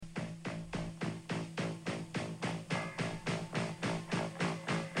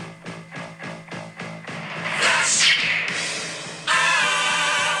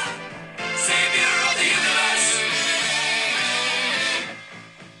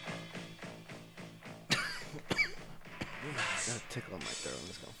tickle in my throat and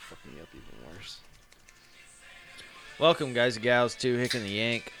it's going to fuck me up even worse. Welcome, guys and gals, to Hick and the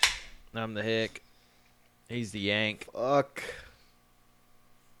Yank. I'm the Hick. He's the Yank. Fuck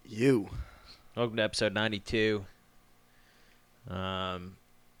you. Welcome to episode 92. Coming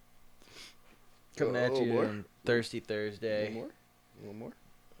at you on Thirsty Thursday. One more?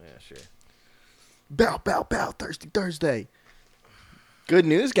 Yeah, sure. Bow, Thirsty Thursday. Good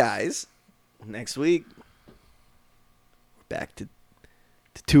news, guys. Next week, we're back to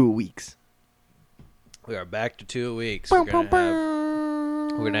 2 weeks. We are back to 2 weeks. We're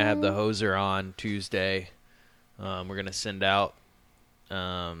gonna have the hoser on Tuesday. We're gonna send out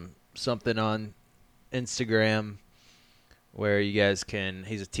something on Instagram where you guys can.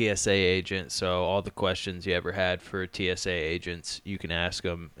 He's a TSA agent, so all the questions you ever had for TSA agents, you can ask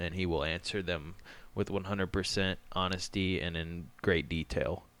him, and he will answer them with 100% honesty and in great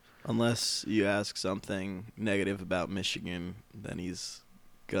detail. Unless you ask something negative about Michigan, then he's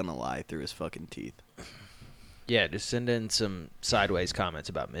gonna lie through his fucking teeth. Yeah, just send in some sideways comments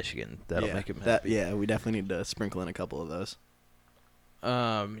about Michigan. That'll make him happy. Yeah, we definitely need to sprinkle in a couple of those.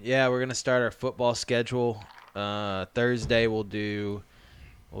 Yeah, we're gonna start our football schedule. Thursday we'll do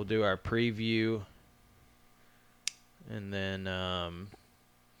our preview, and then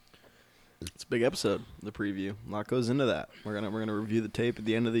it's a big episode. The preview, a lot goes into that. We're gonna review the tape at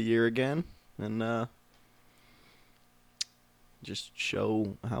the end of the year again, and just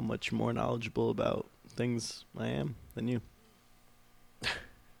show how much more knowledgeable about things I am than you.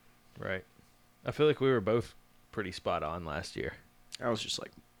 Right. I feel like we were both pretty spot on last year. I was just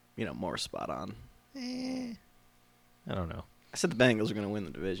like, more spot on. I don't know. I said the Bengals are going to win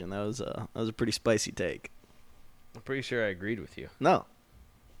the division. That was a pretty spicy take. I'm pretty sure I agreed with you. No.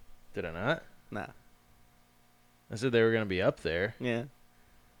 Did I not? Nah. I said they were going to be up there. Yeah.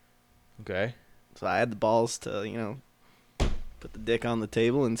 Okay. So I had the balls to, put the dick on the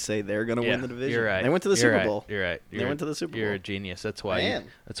table and say they're going to win the division. You're right. They went to the Super Bowl. You're right. They went to the Super Bowl. You're a genius. That's why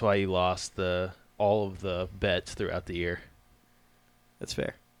you lost all of the bets throughout the year. That's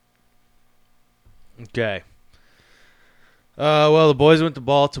fair. Okay. Well, the boys went to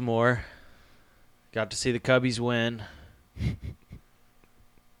Baltimore. Got to see the Cubbies win.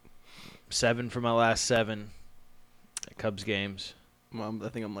 7 for my last 7 at Cubs games. I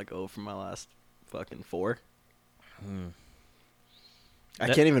think I'm like 0 for my last fucking 4. I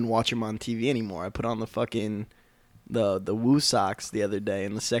can't even watch them on TV anymore. I put on the fucking the Woo Sox the other day,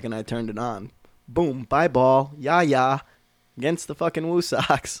 and the second I turned it on, boom, bye ball, yeah, against the fucking Woo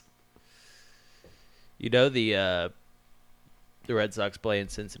Sox. You know the Red Sox play in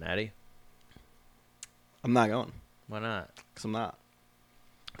Cincinnati? I'm not going. Why not? Because I'm not.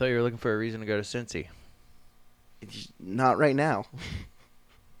 I thought you were looking for a reason to go to Cincy. Not right now.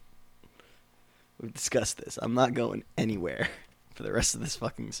 We've discussed this. I'm not going anywhere for the rest of this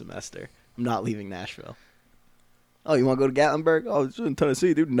fucking semester. I'm not leaving Nashville. Oh, you want to go to Gatlinburg? Oh, it's in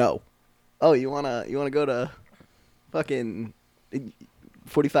Tennessee, dude. No. Oh, you wanna go to fucking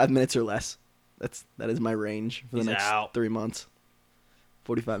 45 minutes or less? That is my range for the next 3 months.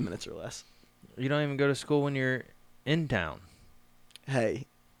 45 minutes or less. You don't even go to school when you're in town. Hey.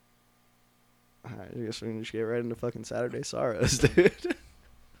 I guess we can just get right into fucking Saturday sorrows, dude.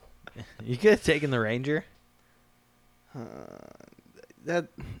 You could have taken the Ranger. But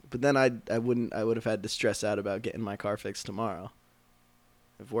then I would have had to stress out about getting my car fixed tomorrow.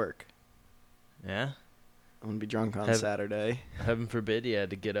 At work. Yeah? I'm going to be drunk on Saturday. Heaven forbid you had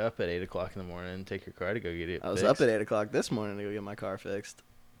to get up at 8 o'clock in the morning and take your car to go get it I was fixed. up at 8 o'clock this morning to go get my car fixed.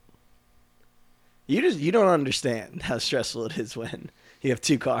 You don't understand how stressful it is when you have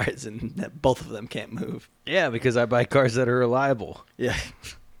 2 cars and both of them can't move. Yeah, because I buy cars that are reliable. Yeah.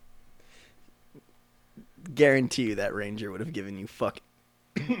 Guarantee you that Ranger would have given you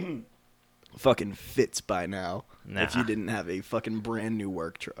fucking fits by now if you didn't have a fucking brand new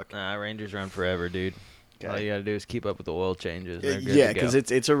work truck. Nah, Rangers run forever, dude. Okay. All you gotta do is keep up with the oil changes. Yeah, because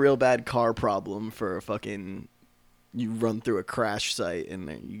it's a real bad car problem for a fucking... You run through a crash site and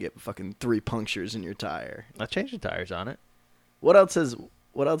then you get fucking 3 punctures in your tire. I changed the tires on it. What else has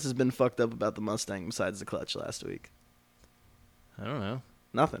been fucked up about the Mustang besides the clutch last week? I don't know.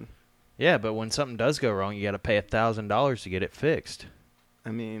 Nothing. Yeah, but when something does go wrong, you got to pay $1,000 to get it fixed.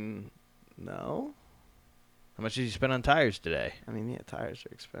 I mean, no. How much did you spend on tires today? I mean, yeah, tires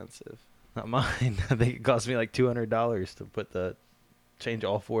are expensive. Not mine. I think it cost me like $200 to change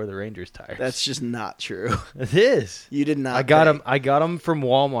all 4 of the Rangers tires. That's just not true. It is. You did not. I got them from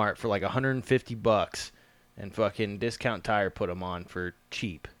Walmart for like $150, and fucking Discount Tire put them on for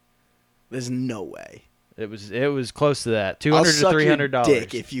cheap. There's no way. It was close to that. I'll $200 to suck your $300.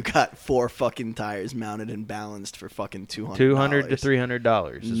 dick if you got 4 fucking tires mounted and balanced for fucking $200. $200 to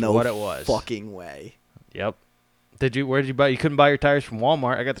 $300 is no what it was. Fucking way. Yep. Where did you buy? You couldn't buy your tires from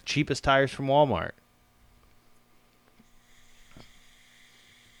Walmart. I got the cheapest tires from Walmart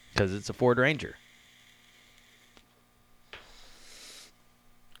because it's a Ford Ranger.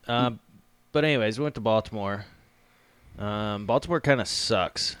 But anyways, we went to Baltimore. Baltimore kind of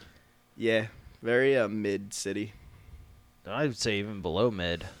sucks. Yeah, very mid city. I would say even below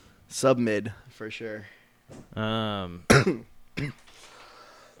mid. Sub mid for sure. On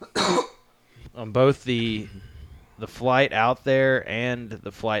both the flight out there and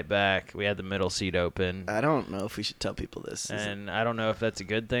the flight back, we had the middle seat open. I don't know if we should tell people this. And I don't know if that's a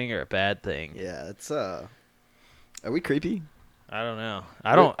good thing or a bad thing. Yeah, it's Are we creepy? I don't know.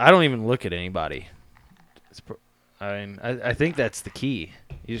 I don't even look at anybody. I think that's the key.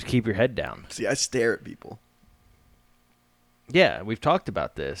 You just keep your head down. See, I stare at people. Yeah, we've talked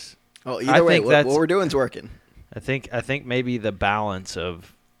about this. Oh, either way, what we're doing's working. I think maybe the balance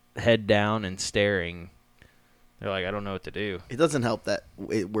of head down and staring. They're like, I don't know what to do. It doesn't help that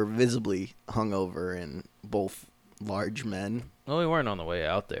we're visibly hungover and both large men. Well, we weren't on the way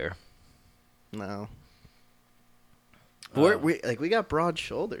out there. No. We got broad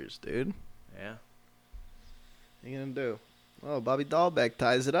shoulders, dude. Yeah. What are you gonna do? Oh, Bobby Dahlbeck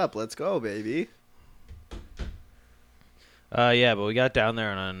ties it up. Let's go, baby. Yeah, but we got down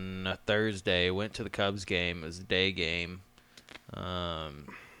there on a Thursday. Went to the Cubs game. It was a day game.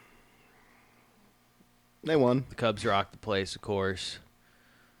 They won. The Cubs rocked the place, of course,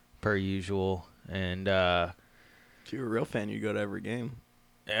 per usual. And if you were a real fan, you'd go to every game.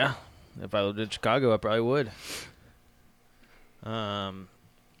 Yeah, if I lived in Chicago, I probably would. But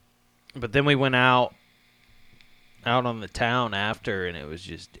then we went out on the town after, and it was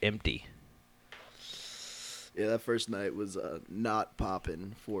just empty. Yeah, that first night was not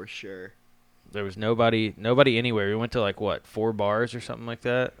popping for sure. There was nobody anywhere. We went to 4 bars or something like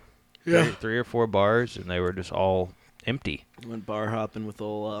that. Yeah, 3 or 4 bars, and they were just all empty. Went bar hopping with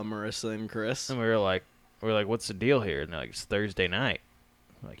old Marissa and Chris, and we were like, what's the deal here? And they're like, it's Thursday night.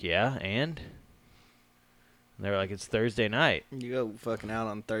 I'm like, yeah, and they were like, it's Thursday night. You go fucking out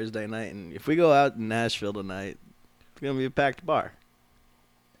on Thursday night, and if we go out in Nashville tonight, it's gonna be a packed bar.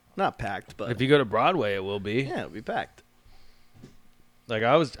 Not packed, but if you go to Broadway, it will be. Yeah, it'll be packed. Like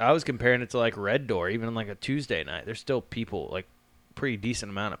I was comparing it to Red Door, even on a Tuesday night. There's still people, pretty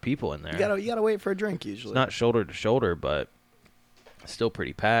decent amount of people in there. You gotta wait for a drink usually. It's not shoulder to shoulder, but still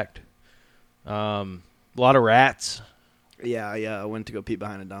pretty packed. A lot of rats. Yeah. I went to go pee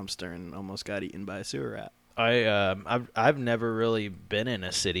behind a dumpster and almost got eaten by a sewer rat. I've never really been in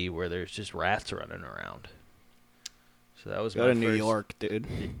a city where there's just rats running around. So that was go to New York, dude.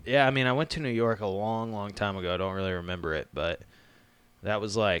 Yeah, I mean, I went to New York a long, long time ago. I don't really remember it, but that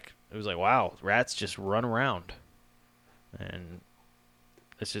was wow, rats just run around, and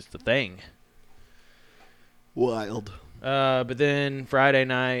it's just a thing. Wild. But then Friday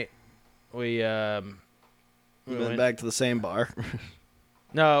night, we went back to the same bar.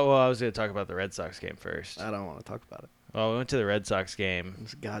 No, well, I was going to talk about the Red Sox game first. I don't want to talk about it. Well, we went to the Red Sox game. It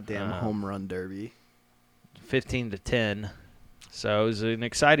was a goddamn home run derby. 15-10. So it was an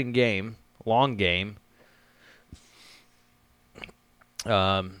exciting game, long game.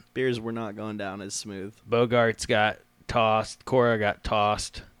 Beers were not going down as smooth. Bogarts got tossed. Cora got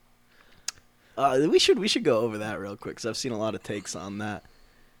tossed. We should go over that real quick because I've seen a lot of takes on that.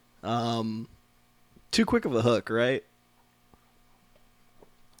 Too quick of a hook, right?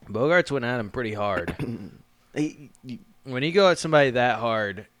 Bogarts went at him pretty hard. When you go at somebody that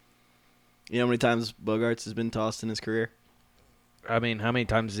hard, you know how many times Bogarts has been tossed in his career? I mean, how many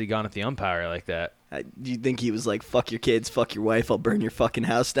times has he gone at the umpire like that? Do you think he was like, fuck your kids, fuck your wife, I'll burn your fucking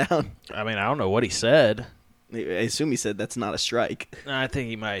house down? I mean, I don't know what he said. I assume he said that's not a strike. I think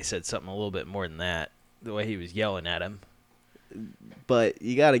he might have said something a little bit more than that, the way he was yelling at him. But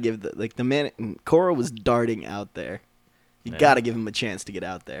you got to give the man, Cora was darting out there. You got to give him a chance to get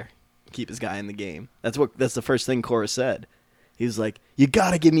out there. Keep his guy in the game. That's the first thing Cora said. He was like, you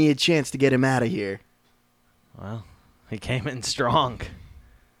got to give me a chance to get him out of here. Well, he came in strong.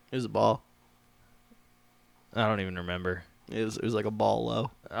 It was a ball. I don't even remember. It was like a ball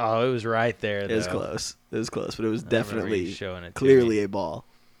low. Oh, it was right there, though. It was close, but it was definitely showing it clearly a ball.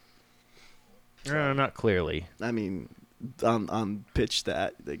 No, not clearly. I mean, on pitch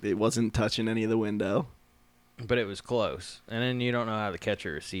stat, it wasn't touching any of the window. But it was close. And then you don't know how the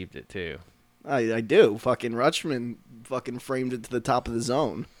catcher received it, too. I do. Fucking Rutschman fucking framed it to the top of the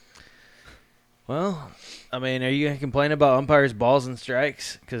zone. Well, I mean, are you going to complain about umpires' balls and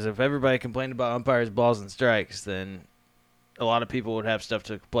strikes? Because if everybody complained about umpires' balls and strikes, then a lot of people would have stuff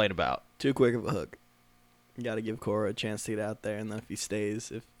to complain about. Too quick of a hook. You got to give Cora a chance to get out there, and then if he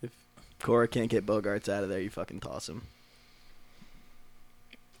stays, if Cora can't get Bogarts out of there, you fucking toss him.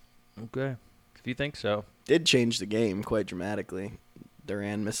 Okay. If you think so. Did change the game quite dramatically.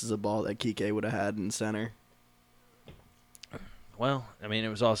 Duran misses a ball that Kike would have had in center. Well, I mean, it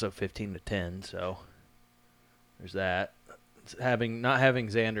was also 15-10, so there's that. Not having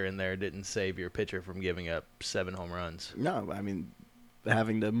Xander in there didn't save your pitcher from giving up 7 home runs. No, I mean,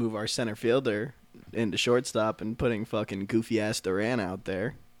 having to move our center fielder into shortstop and putting fucking goofy-ass Duran out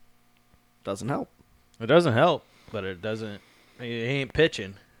there doesn't help. It doesn't help, but it doesn't. He ain't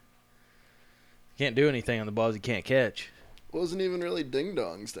pitching. Can't do anything on the balls he can't catch. Wasn't even really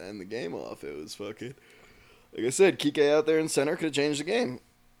ding-dongs to end the game off. It was fucking... Like I said, Kike out there in center could have changed the game.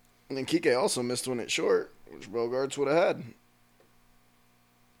 And then Kike also missed one at short, which Bogarts would have had.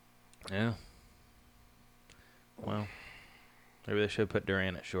 Yeah. Well, maybe they should put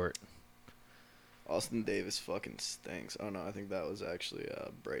Duran at short. Austin Davis fucking stinks. Oh, no, I think that was actually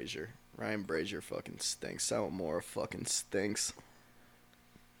Brazier. Ryan Brazier fucking stinks. Sawamura fucking stinks.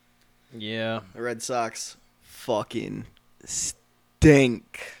 Yeah. The Red Sox fucking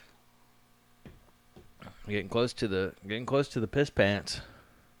stink. Getting close to the piss pants.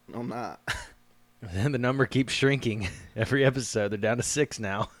 I'm not. And the number keeps shrinking every episode. They're down to 6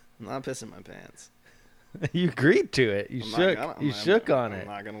 now. I'm not pissing my pants. You agreed to it. You shook on it. I'm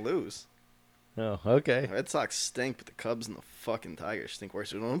not going to lose. Oh, okay. The Red Sox stink, but the Cubs and the fucking Tigers stink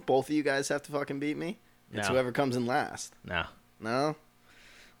worse. Don't both of you guys have to fucking beat me? It's No. whoever comes in last. No. No? I'll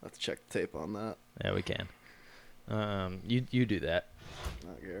have to check the tape on that. Yeah, we can. You do that.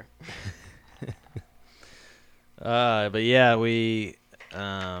 Not care. But yeah,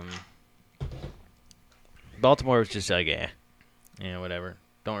 Baltimore was just like, whatever.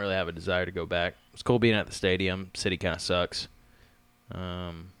 Don't really have a desire to go back. It's cool being at the stadium. City kind of sucks.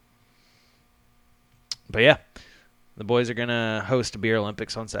 But yeah, the boys are gonna host a beer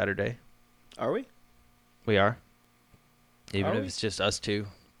Olympics on Saturday. Are we? We are. Even Are if we? it's just us two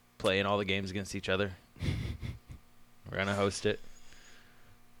playing all the games against each other. We're gonna host it.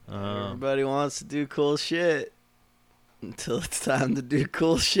 Everybody wants to do cool shit until it's time to do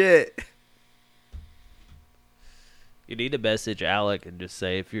cool shit. You need to message Alec and just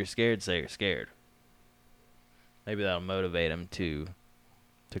say, if you're scared, say you're scared. Maybe that'll motivate him to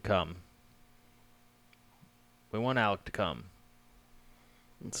come. We want Alec to come.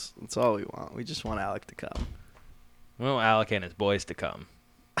 That's all we want. We just want Alec to come. We want Alec and his boys to come.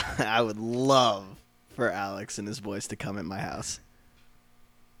 I would love for Alex and his boys to come at my house.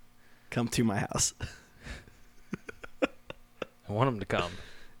 Come to my house. I want them to come.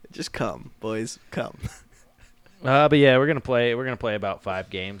 Just come, boys. Come. But yeah, we're gonna play about 5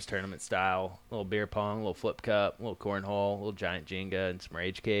 games, tournament style. A little beer pong, a little flip cup, a little cornhole, a little giant Jenga, and some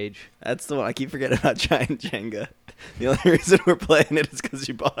rage cage. That's the one. I keep forgetting about Giant Jenga. The only reason we're playing it is because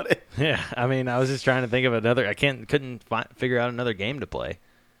you bought it. Yeah, I mean, I was just trying to think of another. I couldn't figure out another game to play.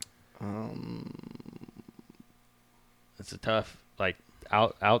 It's a tough, like,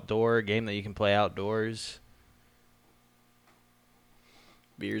 outdoor game that you can play outdoors.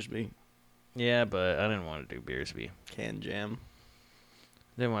 Beersby. Yeah, but I didn't want to do Beersby. Can Jam.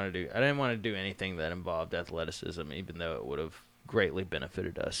 I didn't want to do anything that involved athleticism, even though it would have greatly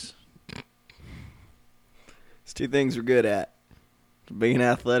benefited us. It's 2 things we're good at: being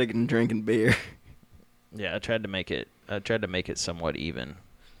athletic and drinking beer. Yeah, I tried to make it somewhat even.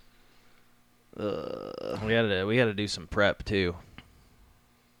 We had to do some prep too.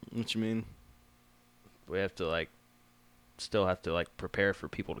 What you mean? We have to still have to prepare for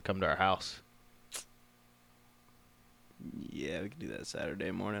people to come to our house. Yeah, we could do that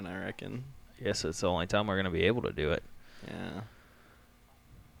Saturday morning, I reckon. Yes, it's the only time we're gonna be able to do it. Yeah.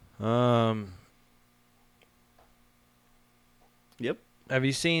 Yep. Have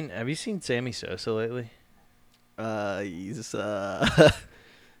you seen Sammy Sosa lately? He's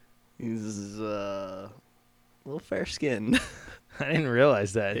he's a little fair skinned. I didn't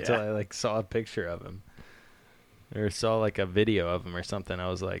realize that Yeah. until I saw a picture of him. Or saw a video of him or something. I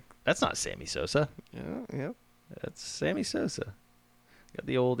was like, that's not Sammy Sosa. Yeah, yep. That's Sammy Sosa. Got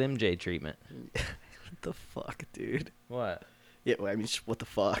the old MJ treatment. What the fuck, dude? What? Yeah, well, I mean, what the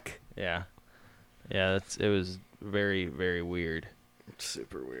fuck? Yeah. Yeah, it was very, very weird.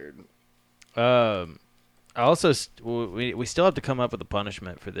 Super weird. I also we still have to come up with a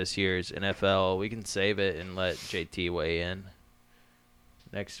punishment for this year's NFL. We can save it and let JT weigh in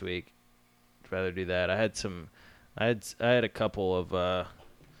next week. I'd rather do that. I had a couple of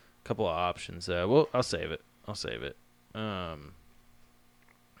couple of options. Well, I'll save it. I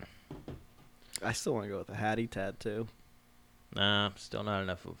still want to go with a Hattie tattoo. Nah, still not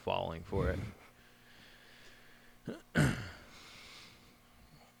enough of a following for it.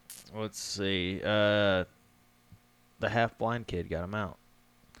 Let's see. The half-blind kid got him out.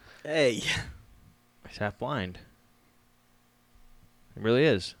 Hey. He's half-blind. It really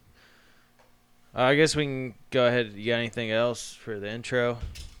is. I guess we can go ahead. You got anything else for the intro?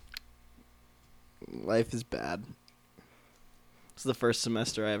 Life is bad. It's the first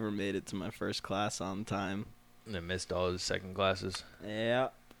semester I ever made it to my first class on time. And I missed all his second classes. Yeah.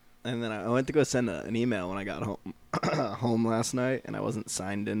 And then I went to go send an email when I got home home last night, and I wasn't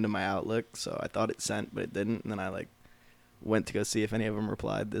signed into my Outlook, so I thought it sent, but it didn't. And then I went to go see if any of them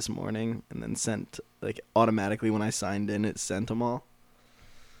replied this morning, and then sent automatically when I signed in, it sent them all.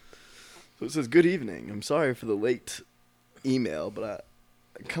 So it says, "Good evening. I'm sorry for the late email, but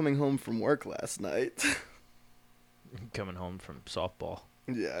I'm coming home from work last night." Coming home from softball.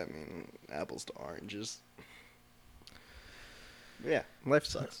 Yeah, I mean, apples to oranges. Yeah, life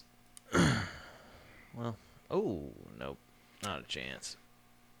sucks. Well, nope. Not a chance.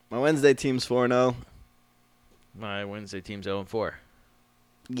 My Wednesday team's 4-0. My Wednesday team's 0-4.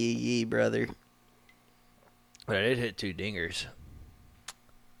 Yee, brother. But I did hit 2 dingers.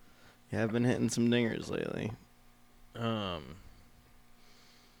 You have been hitting some dingers lately.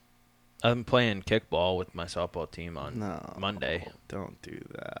 I'm playing kickball with my softball team on Monday. Don't do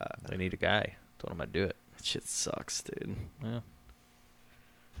that. They need a guy. Told him I'd do it. That shit sucks, dude. Yeah.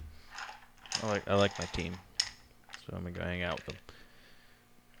 I like my team, so I'm gonna go hang out with them.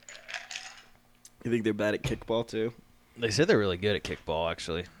 You think they're bad at kickball too? They said they're really good at kickball,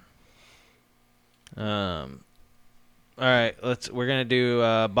 actually. All right, we're gonna do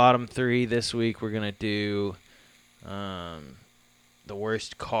bottom 3 this week. We're gonna do the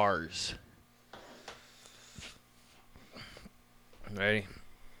worst cars. Ready?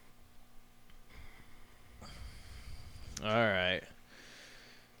 All right.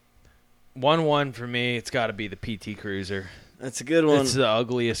 1-1 for me. It's got to be the PT Cruiser. That's a good one. It's the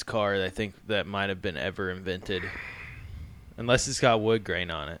ugliest car I think that might have been ever invented, unless it's got wood grain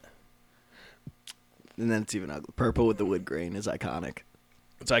on it. And then it's even ugly. Purple with the wood grain is iconic.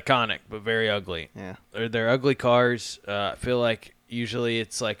 It's iconic, but very ugly. Yeah. They're ugly cars. I feel like usually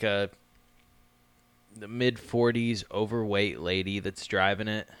it's like the mid-40s overweight lady that's driving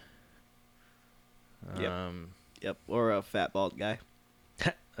it. Yep. Or a fat bald guy.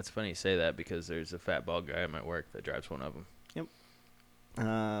 That's funny you say that because there's a fat bald guy at my work that drives one of them. Yep.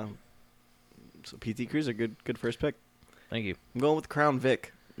 So PT Cruiser, good first pick. Thank you. I'm going with Crown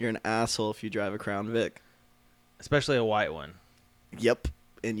Vic. You're an asshole if you drive a Crown Vic. Especially a white one. Yep.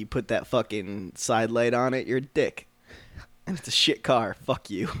 And you put that fucking side light on it, you're a dick. And it's a shit car. Fuck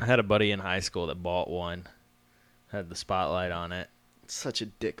you. I had a buddy in high school that bought one. Had the spotlight on it. Such a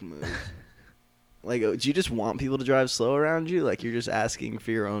dick move. Do you just want people to drive slow around you? Like, you're just asking for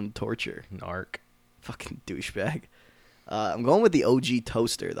your own torture. Narc. Fucking douchebag. I'm going with the OG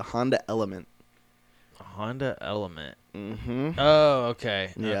toaster, the Honda Element. A Honda Element. Mm-hmm. Oh,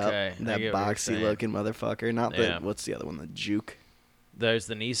 okay. Yep. Okay. That boxy-looking motherfucker. Not the... Yeah. What's the other one? The Juke? There's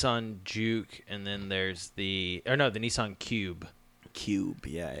the Nissan Juke, and then there's the Nissan Cube. Cube,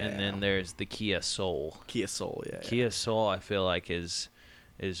 yeah. And then there's the Kia Soul. Kia Soul, yeah. Kia Soul, I feel like is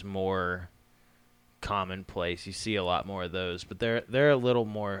more commonplace. You see a lot more of those, but they're a little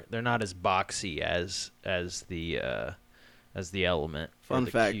more. They're not as boxy as the Element. Fun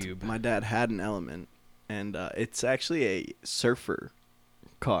the fact: Cube. My dad had an Element, and it's actually a surfer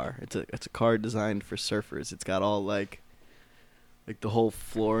car. It's a car designed for surfers. It's got all like the whole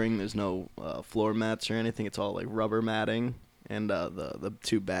flooring. There's no floor mats or anything. It's all like rubber matting, and the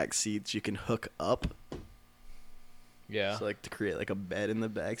 2 back seats you can hook up. Yeah. So to create a bed in the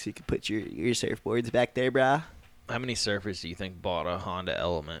back so you can put your surfboards back there, brah. How many surfers do you think bought a Honda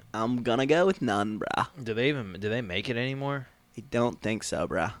Element? I'm gonna go with none, brah. Do they make it anymore? I don't think so,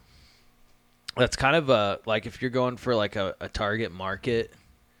 brah. That's kind of if you're going for a target market,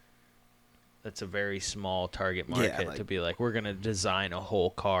 that's a very small target market to be we're gonna design a whole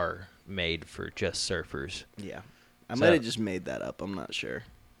car made for just surfers. Yeah. I might have just made that up, I'm not sure.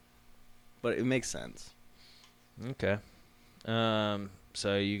 But it makes sense. Okay.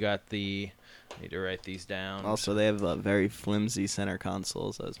 So you got I need to write these down. Also, they have very flimsy center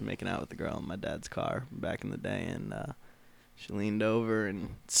consoles. I was making out with the girl in my dad's car back in the day, and she leaned over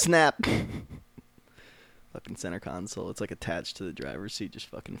and snap. Fucking center console. It's attached to the driver's seat, just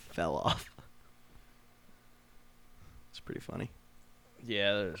fucking fell off. It's pretty funny.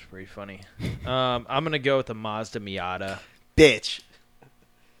 Yeah, that was pretty funny. I'm gonna go with the Mazda Miata. Bitch.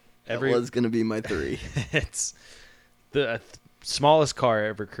 That was going to be my 3. It's the smallest car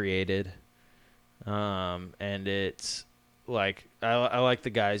ever created. And it's like I like the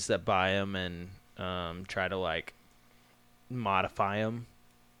guys that buy them and try to like modify them.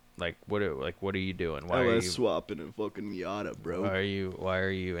 Like what are you doing? Why are you swapping a fucking Miata, bro? Why are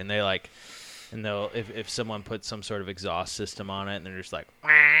you? And they like, and they'll if someone puts some sort of exhaust system on it, and they're just like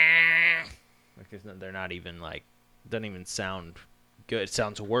they're not even like, doesn't even sound good. It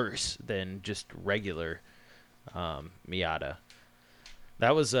sounds worse than just regular Miata.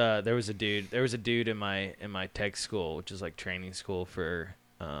 That was there was a dude in my tech school, which is like training school for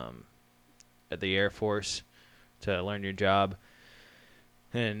at the Air Force to learn your job.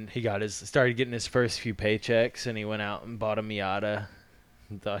 And he started getting his first few paychecks, and he went out and bought a Miata.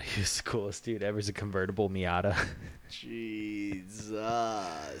 And thought he was the coolest dude ever. It's a convertible Miata. Jesus.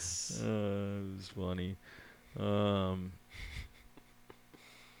 It was funny.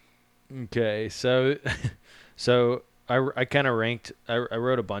 Okay, so I kind of ranked. I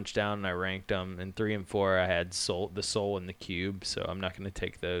wrote a bunch down and I ranked them. In 3 and 4, I had the Soul and the Cube. So I'm not going to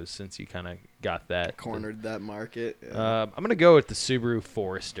take those since you kind of got that. Cornered that market. Yeah. I'm going to go with the Subaru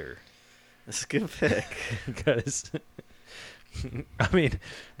Forester. That's a good pick. Because, I mean,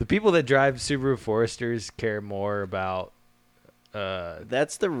 the people that drive Subaru Foresters care more about.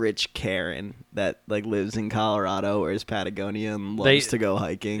 That's the rich Karen that like lives in Colorado or is Patagonia and loves to go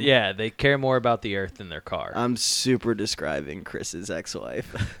hiking. Yeah, they care more about the earth than their car. I'm super describing Chris's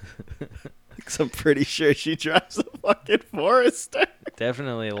ex-wife. I'm pretty sure she drives a fucking Forester.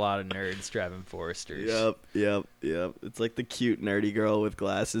 Definitely a lot of nerds driving Foresters. Yep. It's like the cute nerdy girl with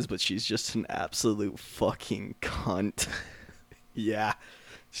glasses, but she's just an absolute fucking cunt. Yeah.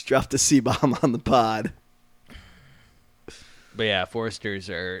 Just dropped a C-bomb on the pod. But yeah, Foresters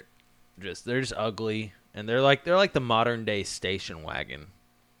are they're just ugly, and they're like the modern day station wagon.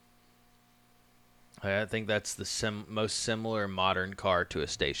 I think that's the most similar modern car to a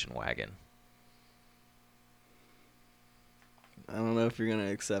station wagon. I don't know if you're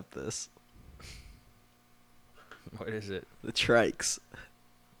gonna accept this. What is it? The trikes.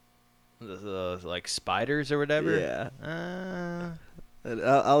 The like spiders or whatever. Yeah.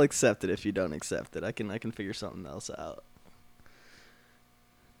 I'll accept it if you don't accept it. I can figure something else out.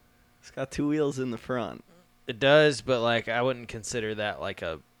 It's got 2 wheels in the front. It does, but like I wouldn't consider that like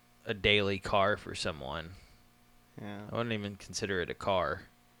a daily car for someone. Yeah. I wouldn't even consider it a car.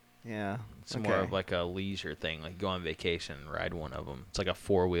 Yeah. It's more of like a leisure thing, like go on vacation and ride one of them. It's like a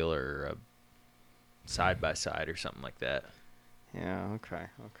 4-wheeler or a side-by-side or something like that. Yeah, okay.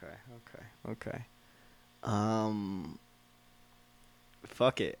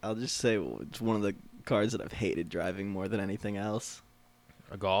 Fuck it. I'll just say it's one of the cars that I've hated driving more than anything else.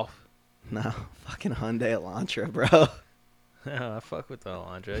 A Golf? No, fucking Hyundai Elantra, bro. Oh, I fuck with the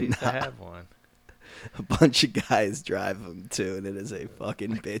Elantra. I used to have one. A bunch of guys drive them too, and it is a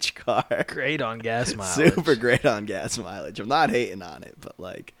fucking bitch car. Great on gas mileage. Super great on gas mileage. I'm not hating on it, but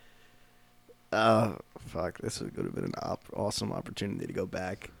like, fuck, this would have been an awesome opportunity to go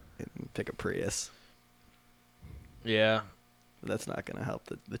back and pick a Prius. Yeah. But that's not going to help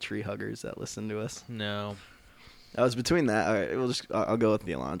the tree huggers that listen to us. No. I was between that. All right, I'll go with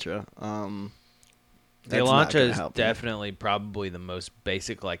the Elantra. The Elantra is definitely probably the most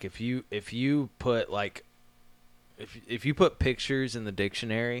basic. Like if you put like if you put pictures in the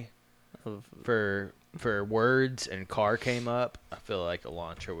dictionary for words and car came up, I feel like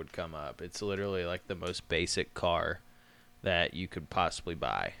Elantra would come up. It's literally like the most basic car that you could possibly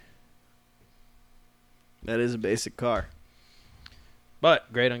buy. That is a basic car,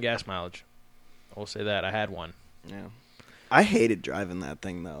 but great on gas mileage. I will say that I had one. Yeah. I hated driving that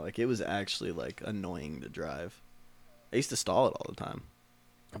thing, though. Like, it was actually, like, annoying to drive. I used to stall it all the time.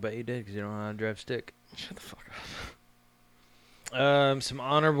 I bet you did, because you don't know how to drive stick. Shut the fuck up. Some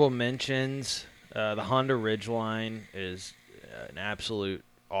honorable mentions. The Honda Ridgeline is an absolute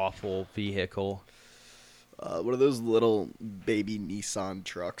awful vehicle. What are those little baby Nissan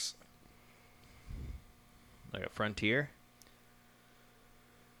trucks? Like a Frontier?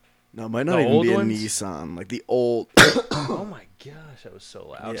 No, it might not even be a Nissan. Like the old... Oh my gosh, that was so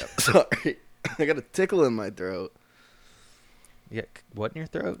loud. Yeah, sorry. I got a tickle in my throat. You got what in your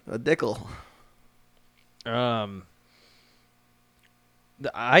throat? A dickle. I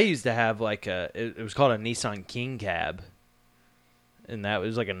used to have like it was called a Nissan King Cab. And that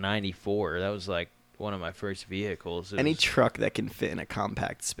was like a 94. That was like one of my first vehicles. Any truck that can fit in a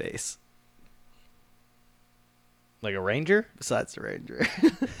compact space. Like a Ranger? Besides the Ranger.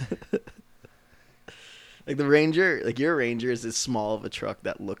 Like the Ranger, like your Ranger is as small of a truck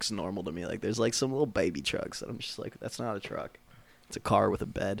that looks normal to me. Like there's like some little baby trucks that I'm just like, that's not a truck. It's a car with a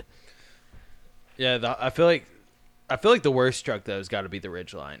bed. Yeah, I feel like the worst truck though has got to be the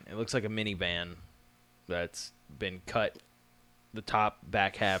Ridgeline. It looks like a minivan that's been cut. The top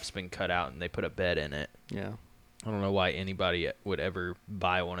back half's been cut out, and they put a bed in it. Yeah. I don't know why anybody would ever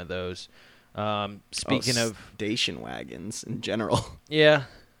buy one of those. Speaking of station wagons in general. Yeah,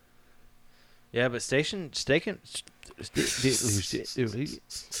 but station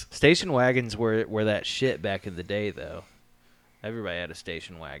wagons were that shit back in the day, though. Everybody had a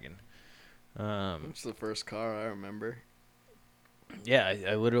station wagon. It's the first car I remember. Yeah,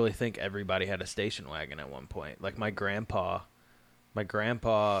 I literally think everybody had a station wagon at one point. Like my grandpa, I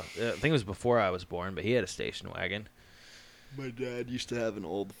think it was before I was born, but he had a station wagon. My dad used to have an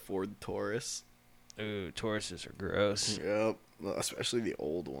old Ford Taurus. Ooh, Tauruses are gross. Yep, especially the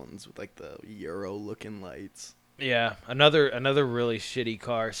old ones with like the Euro-looking lights. Yeah, another really shitty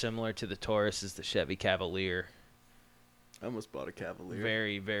car similar to the Taurus is the Chevy Cavalier. I almost bought a Cavalier.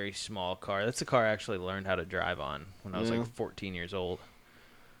 Very, very small car. That's the car I actually learned how to drive on when I was like 14 years old.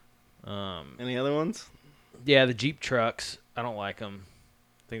 Any other ones? Yeah, the Jeep trucks. I don't like them.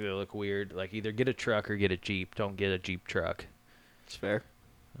 I think they look weird. Like either get a truck or get a Jeep. Don't get a Jeep truck. It's fair.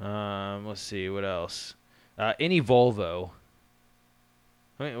 Let's see what else. Any Volvo.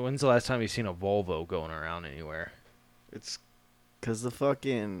 When's the last time you've seen a Volvo going around anywhere? It's because the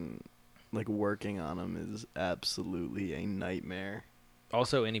fucking like working on them is absolutely a nightmare.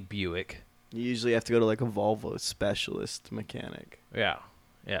 Also, any Buick. You usually have to go to like a Volvo specialist mechanic. Yeah,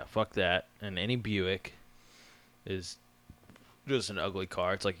 fuck that. And any Buick is just an ugly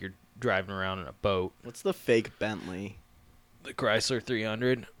car. It's like you're driving around in a boat. What's the fake Bentley? The Chrysler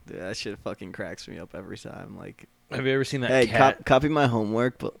 300. Dude, that shit fucking cracks me up every time. Like, have you ever seen that? Hey, Cat? Copy my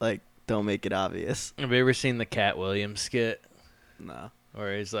homework, but like, don't make it obvious. Have you ever seen the Cat Williams skit? No.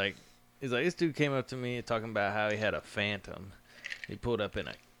 Where he's like, this dude came up to me talking about how he had a Phantom. He pulled up in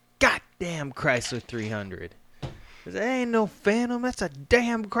a goddamn Chrysler 300. He said, "That ain't no Phantom. That's a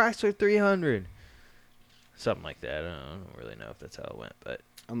damn Chrysler 300." Something like that. I don't really know if that's how it went, but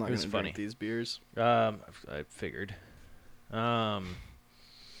I'm not it was gonna funny. drink these beers. I figured. What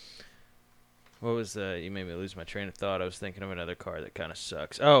was you made me lose my train of thought. I was thinking of another car that kind of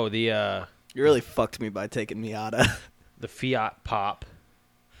sucks. Oh, the you really fucked me by taking Miata. The Fiat Pop.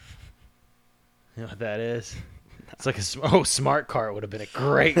 You know what that is? It's like Smart Car would have been a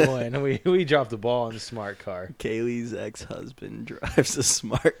great one. We dropped the ball on the Smart Car. Kaylee's ex-husband drives a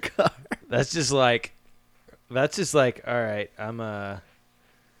smart car. That's just like, all right, I'm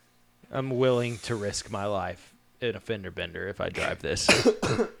willing to risk my life in a fender bender if I drive this.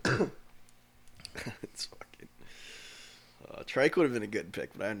 It's fucking. Trike would have been a good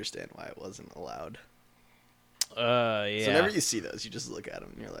pick, but I understand why it wasn't allowed. Yeah. So whenever you see those, you just look at them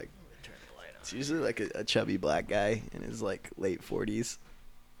and you're like, Turn the light on. it's usually like a chubby black guy in his like late 40s,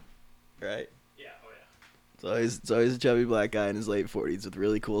 right? Yeah. Oh yeah. It's always a chubby black guy in his late 40s with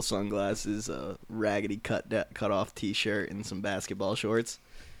really cool sunglasses, a raggedy cut off T-shirt, and some basketball shorts.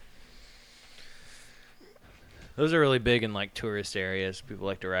 Those are really big in like tourist areas. People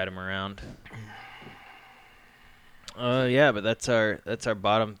like to ride them around. Yeah, but that's our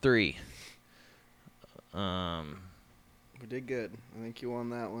bottom three. We did good. I think you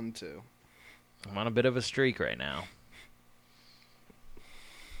won that one too. I'm on a bit of a streak right now.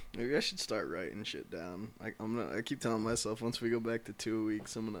 Maybe I should start writing shit down. I keep telling myself once we go back to 2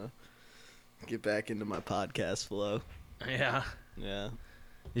 weeks, I'm gonna get back into my podcast flow. Yeah. Yeah.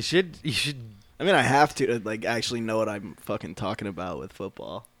 You should. I mean, I have to like actually know what I'm fucking talking about with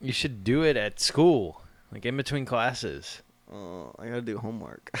football. You should do it at school, like in between classes. Oh, I gotta do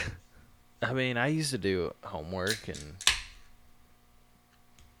homework. I mean, I used to do homework, and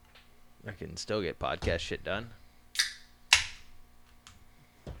I can still get podcast shit done.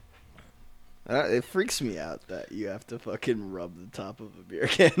 It freaks me out that you have to fucking rub the top of a beer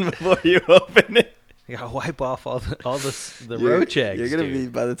can before you open it. You gotta wipe off all the roach eggs. You're gonna be,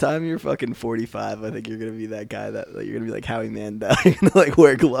 by the time you're fucking 45, I think you're gonna be that guy that like, you're gonna be like Howie Mandel. You're gonna like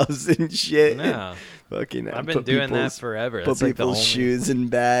wear gloves and shit. No, fucking. I've been doing that forever. Put That's like people's shoes in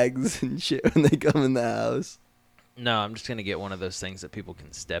bags and shit when they come in the house. No, I'm just gonna get one of those things that people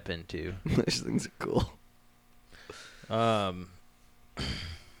can step into. Those things are cool. But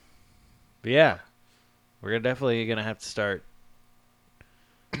yeah, we're definitely gonna have to start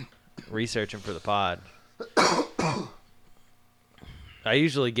researching for the pod. I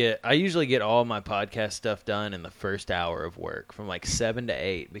usually get all my podcast stuff done in the first hour of work, from like 7 to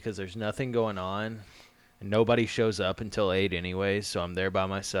 8, because there's nothing going on and nobody shows up until 8 anyways, so I'm there by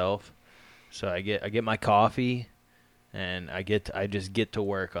myself. So I get my coffee and I just get to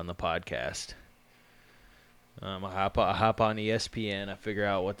work on the podcast. I hop on ESPN. I figure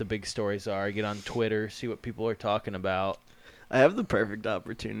out what the big stories are. I get on Twitter, see what people are talking about. I have the perfect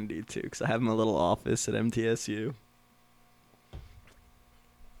opportunity, too, because I have my little office at MTSU.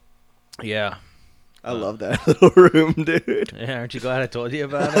 Yeah. I love that little room, dude. Yeah, aren't you glad I told you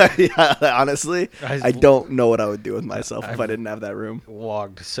about it? Yeah, honestly, I don't know what I would do with myself if I didn't have that room.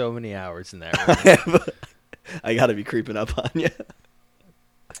 Walked so many hours in that room. I gotta be creeping up on you.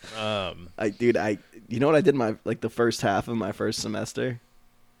 You know what I did the first half of my first semester?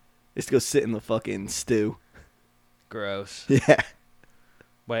 Is to go sit in the fucking stew. Gross. Yeah.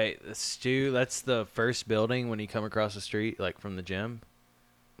 Wait, the stew, that's the first building when you come across the street, like from the gym?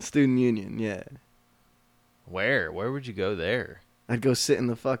 Student Union, yeah. Where? Where would you go there? I'd go sit in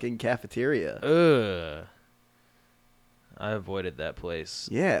the fucking cafeteria. Ugh. I avoided that place.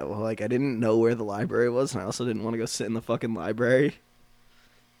 Yeah, well, I didn't know where the library was, and I also didn't want to go sit in the fucking library.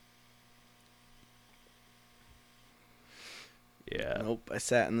 Yeah. Nope, I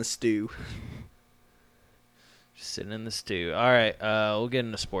sat in the stew. Just sitting in the stew. All right, we'll get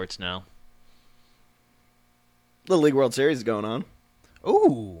into sports now. Little League World Series is going on.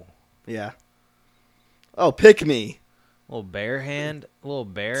 Ooh. Yeah. Oh, pick me. Little bear hand.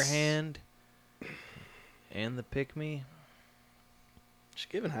 And the pick me. Just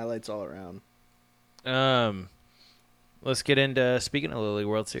giving highlights all around. Let's get into, speaking of Lily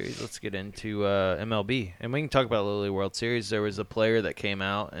World Series, let's get into MLB. And we can talk about Lily World Series. There was a player that came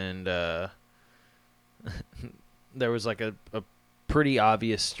out, and there was like a pretty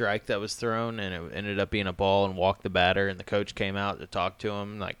obvious strike that was thrown, and it ended up being a ball and walked the batter, and the coach came out to talk to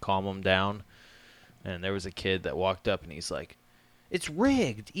him, like calm him down. And there was a kid that walked up, and he's like, "It's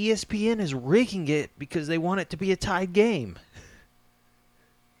rigged. ESPN is rigging it because they want it to be a tied game."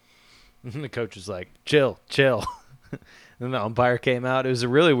 And the coach was like, chill. And then the umpire came out. It was a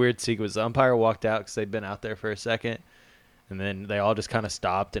really weird sequence. The umpire walked out because they'd been out there for a second. And then they all just kind of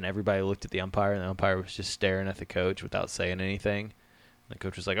stopped, and everybody looked at the umpire, and the umpire was just staring at the coach without saying anything. And the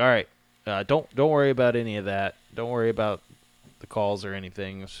coach was like, "All right, don't worry about any of that. Don't worry about the calls or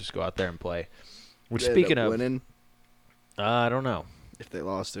anything. Let's just go out there and play." Which, speaking of winning, I don't know. if they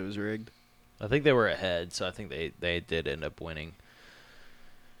lost, it was rigged. I think they were ahead, so I think they did end up winning.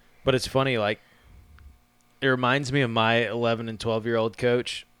 But it's funny, like, it reminds me of my 11 and 12-year-old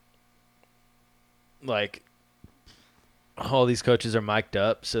coach. Like, all these coaches are mic'd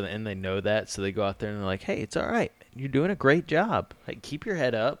up, and they know that, so they go out there and they're like, "Hey, it's all right. You're doing a great job. Like, keep your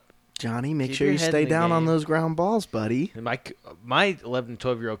head up. Johnny, make Keep sure your you head stay in the down on game." those ground balls, buddy. And my 11 and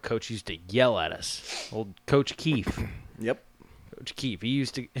 12-year-old coach used to yell at us. Old Coach Keefe. Yep. Coach Keefe. He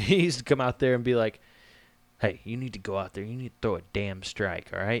used to come out there and be like, "Hey, you need to go out there. You need to throw a damn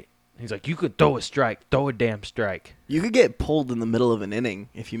strike, all right?" He's like, "You could throw a strike. Throw a damn strike." You could get pulled in the middle of an inning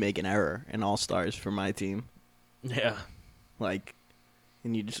if you make an error in All-Stars for my team. Yeah.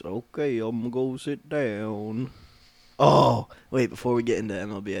 And you just, okay, I'm going to go sit down. Oh, wait, before we get into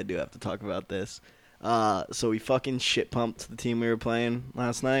MLB, I do have to talk about this. So we fucking shit-pumped the team we were playing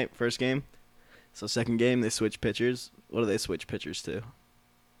last night, first game. So second game, they switched pitchers. What do they switch pitchers to?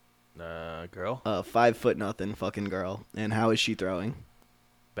 Girl. 5'0" fucking girl. And how is she throwing?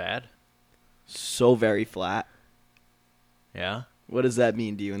 Bad. So very flat. Yeah. What does that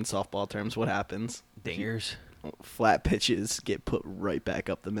mean to you in softball terms? What happens? Dingers. Flat pitches get put right back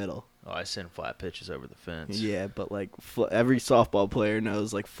up the middle. Oh, I send flat pitches over the fence. Yeah, but every softball player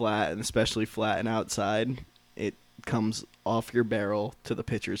knows flat, and especially flat and outside, it comes off your barrel to the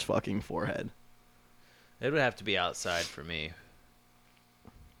pitcher's fucking forehead. It would have to be outside for me.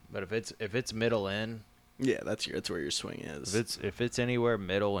 But if it's middle in, yeah, that's where your swing is. If it's anywhere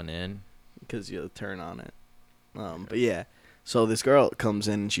middle and in, because you turn on it. But yeah, so this girl comes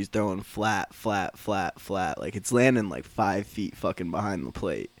in and she's throwing flat. Like it's landing 5 feet fucking behind the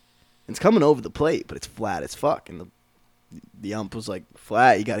plate. It's coming over the plate, but it's flat as fuck. And the ump was like,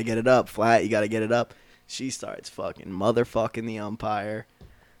 "Flat, you got to get it up. Flat, you got to get it up." She starts fucking motherfucking the umpire.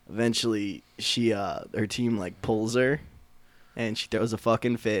 Eventually, her team pulls her, and she throws a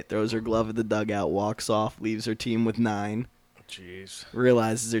fucking fit, throws her glove at the dugout, walks off, leaves her team with 9. jeez,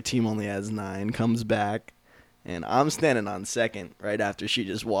 Realizes her team only has 9, comes back, and I'm standing on second right after she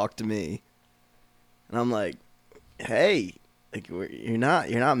just walked to me, and I'm like, "Hey, you're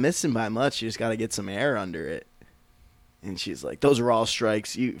not missing by much. You just got to get some air under it." And she's like, "Those are all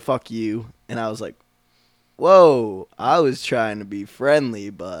strikes. Fuck you." And I was like, "Whoa, I was trying to be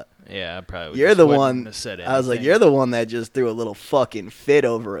friendly, but yeah, I probably you're just the wouldn't one." have said I was like, anything. "You're the one that just threw a little fucking fit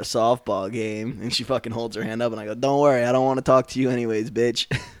over a softball game." And she fucking holds her hand up, and I go, "Don't worry, I don't want to talk to you anyways, bitch."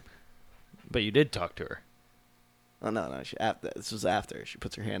 But you did talk to her. Oh no, this was after she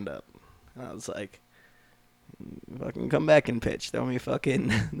puts her hand up. And I was like, Fucking come back and pitch. Throw me a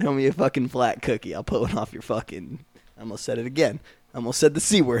fucking flat cookie. I'll pull it off your fucking. I almost said it again. I almost said the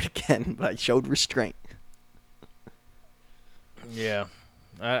C word again, but I showed restraint. Yeah.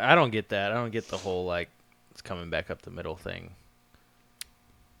 I don't get that. I don't get the whole, like, it's coming back up the middle thing.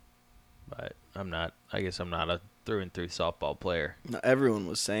 But I guess I'm not a through and through softball player. No, everyone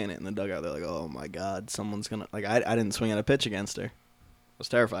was saying it in the dugout. They're like, oh my God, someone's going to. Like, I didn't swing at a pitch against her. I was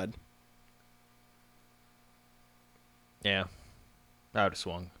terrified. Yeah. I would have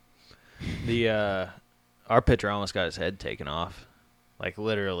swung. Our pitcher almost got his head taken off. Like,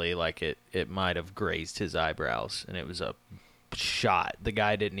 literally, like, it might have grazed his eyebrows, and it was a shot. The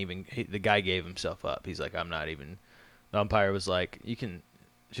guy the guy gave himself up. He's like, I'm not even. The umpire was like,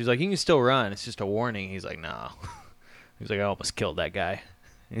 she's like, you can still run. It's just a warning. He's like, no. He's like, I almost killed that guy.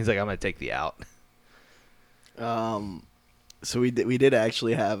 He's like, I'm going to take the out. So we did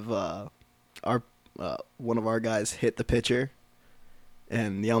actually have our one of our guys hit the pitcher,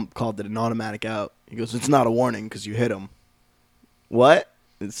 and the ump called it an automatic out. He goes, it's not a warning because you hit him. What?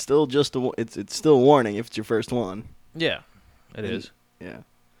 It's still just it's still a warning if it's your first one. Yeah, it is. Yeah.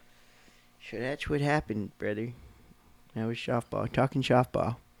 So that's what happened, brother. That was softball. Talking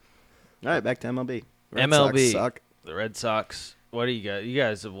softball. All right, back to MLB. MLB. Sox suck. The Red Sox. What do you got? You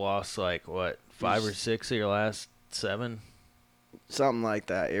guys have lost, like, what, 5 or 6 of your last 7? Something like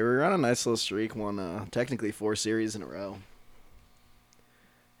that. Yeah, we were on a nice little streak. Won technically 4 series in a row.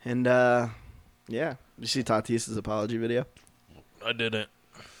 And, yeah. Did you see Tatis's apology video? I didn't.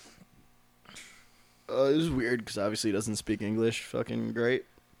 It was weird because obviously he doesn't speak English fucking great.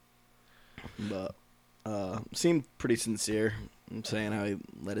 But seemed pretty sincere. I'm saying how he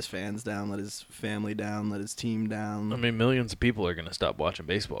let his fans down, let his family down, let his team down. I mean, millions of people are going to stop watching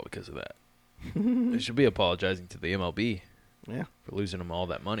baseball because of that. They should be apologizing to the MLB. Yeah. For losing them all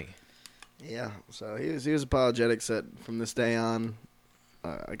that money. Yeah. So he was apologetic. Said from this day on,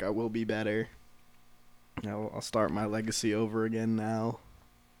 like, I will be better. I'll start my legacy over again now.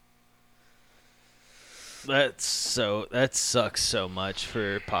 That sucks so much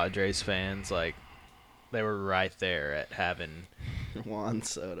for Padres fans. Like, they were right there at having Juan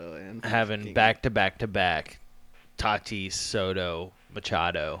Soto and having back to back Tatis, Soto,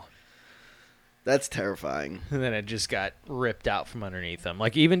 Machado. That's terrifying. And then it just got ripped out from underneath them.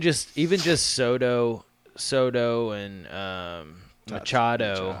 Like, even just Soto and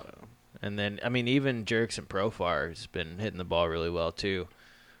Machado. And then, I mean, even Jurickson Profar has been hitting the ball really well too.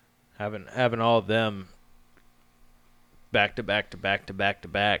 Having all of them back to back.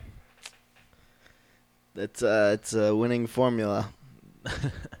 It's a winning formula.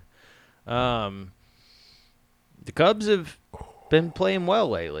 The Cubs have been playing well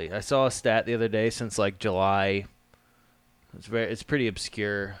lately. I saw a stat the other day since, like, July. It's pretty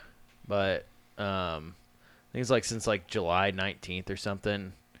obscure, but I think it's like since, like, July 19th or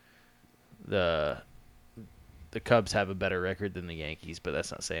something. The Cubs have a better record than the Yankees, but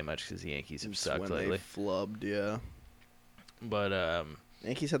that's not saying much because the Yankees have sucked lately. They flubbed, yeah. But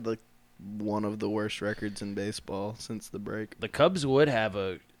Yankees had one of the worst records in baseball since the break. The Cubs would have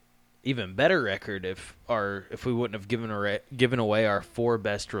a even better record if we wouldn't have given away our 4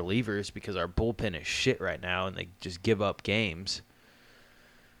 best relievers, because our bullpen is shit right now and they just give up games.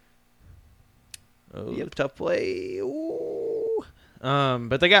 Oh, Yep, tough play. Ooh.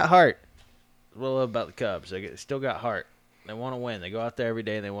 But they got heart. What I love about the Cubs, they still got heart. They want to win. They go out there every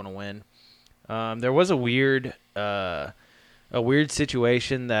day and they want to win. There was a weird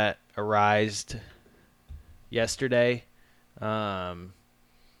situation that arose yesterday.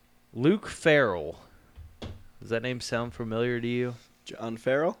 Luke Farrell. Does that name sound familiar to you? John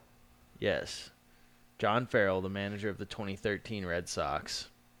Farrell? Yes. John Farrell, the manager of the 2013 Red Sox.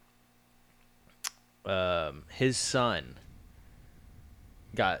 His son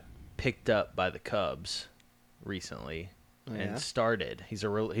got picked up by the Cubs recently and started. He's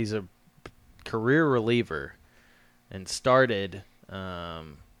a career reliever and started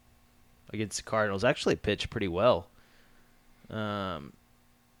against the Cardinals. Actually pitched pretty well.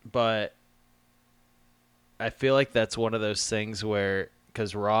 But I feel like that's one of those things where,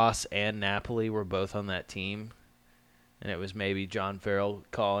 because Ross and Napoli were both on that team, and it was maybe John Farrell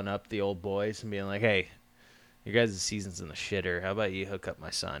calling up the old boys and being like, hey, your guys' season's in the shitter. How about you hook up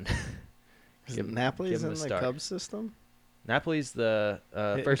my son? Napoli's in the Cubs system? Napoli's the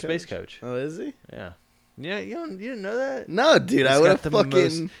first base coach. Oh, is he? Yeah. Yeah, you didn't know that? No, dude. I would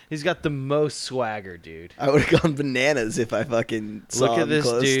have He's got the most swagger, dude. I would have gone bananas if I fucking saw him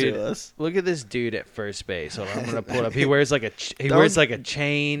close to us. Look at this dude at first base. Hold on, I'm gonna pull it up. He wears like a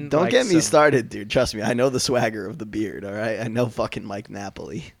chain. Don't get me started, dude. Trust me, I know the swagger of the beard. All right, I know fucking Mike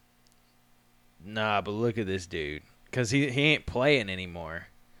Napoli. Nah, but look at this dude. Because he ain't playing anymore.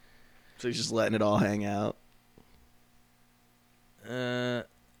 So he's just letting it all hang out.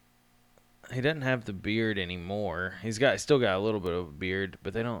 He doesn't have the beard anymore. He's still got a little bit of a beard,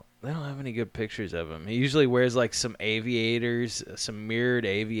 but they don't have any good pictures of him. He usually wears like some aviators, some mirrored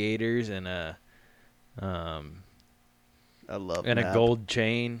aviators, and a I love and Nap. a gold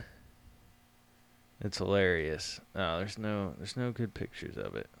chain. It's hilarious. No, there's no good pictures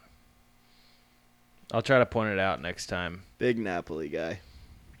of it. I'll try to point it out next time. Big Napoli guy.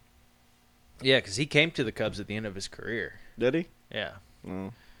 Yeah, because he came to the Cubs at the end of his career. Did he? Yeah.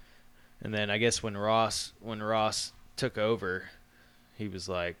 Oh. And then I guess when Ross took over, he was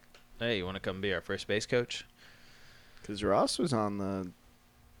like, "Hey, you want to come be our first base coach?" Because Ross was on the...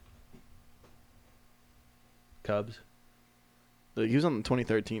 Cubs. He was on the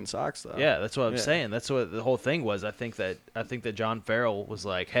 2013 Sox, though. Yeah, that's what I'm Yeah. saying. That's what the whole thing was. I think that John Farrell was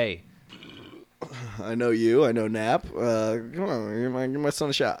like, "Hey, I know you. I know Nap. Come on, give my son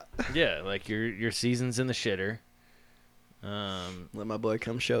a shot. yeah, like your season's in the shitter." Let my boy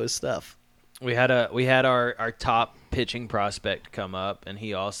come show his stuff. We had our top pitching prospect come up, and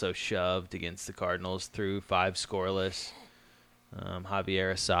he also shoved against the Cardinals through 5 scoreless.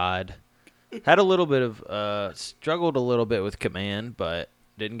 Javier Assad had a little bit of struggled a little bit with command, but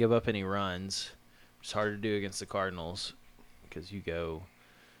didn't give up any runs. It's hard to do against the Cardinals because you go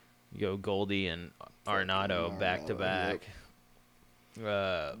Goldie and Arenado back to back.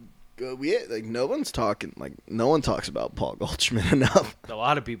 No one's talking. Like, no one talks about Paul Goldschmidt enough. A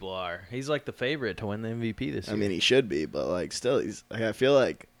lot of people are. He's like the favorite to win the MVP this year. I mean, he should be, but like, still, he's. Like, I feel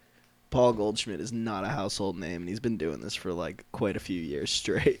like Paul Goldschmidt is not a household name, and he's been doing this for like quite a few years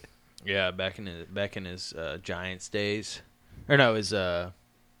straight. Yeah, back in his Giants days, or no, his Diamondbacks.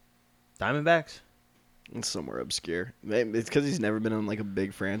 It's somewhere obscure. It's because he's never been on like a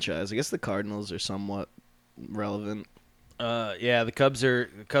big franchise. I guess the Cardinals are somewhat relevant. Yeah, the Cubs are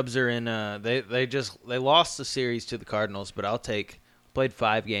in. They lost the series to the Cardinals, but played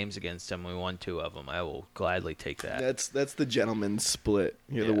 5 games against them. We won 2 of them. I will gladly take that. That's the gentleman's split.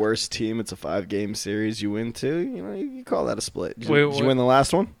 You're the Yeah. worst team. It's a 5-game series. You win 2. You call that a split. Did Wait, you win the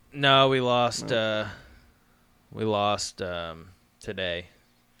last one? No, we lost. No. We lost today.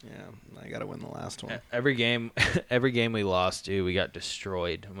 Yeah, I gotta win the last one. Every game we lost to, we got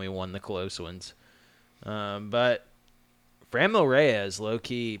destroyed, and we won the close ones. But Franmil Reyes, low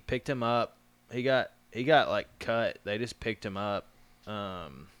key, picked him up. He got like cut. They just picked him up.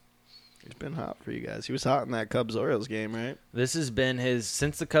 He's been hot for you guys. He was hot in that Cubs-Orioles game, right? This has been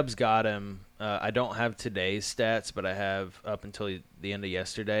since the Cubs got him. I don't have today's stats, but I have up until the end of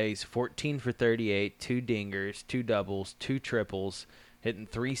yesterday. He's 14 for 38, 2 dingers, 2 doubles, 2 triples, hitting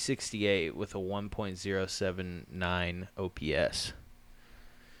 .368 with a 1.079 OPS.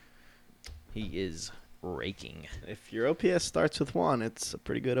 He is raking. If your OPS starts with 1, it's a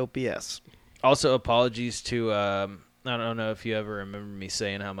pretty good OPS. Also, apologies to I don't know if you ever remember me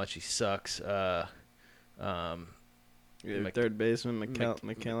saying how much he sucks. Your third baseman,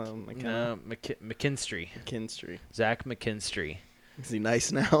 McKinstry. McKinstry. Zach McKinstry. Is he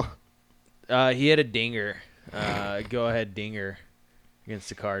nice now? He had a dinger, go-ahead dinger against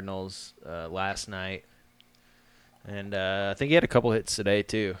the Cardinals last night. And I think he had a couple hits today,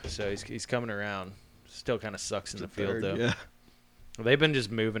 too. So he's coming around. Still kind of sucks in the field, though. Yeah. They've been just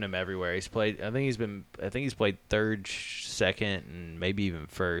moving him everywhere. He's played. I think he's played third, second, and maybe even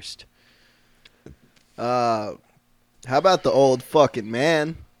first. How about the old fucking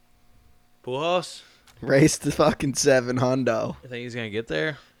man? Pujols? Race to fucking 7 hundo. I think he's gonna get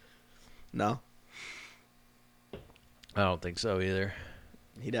there. No. I don't think so either.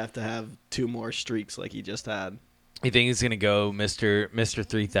 He'd have to have 2 more streaks like he just had. You think he's gonna go Mr.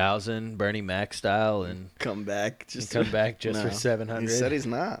 3000 Bernie Mac style and Come back. for No. 700? He said he's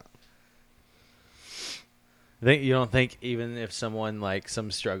not. You don't think even if someone like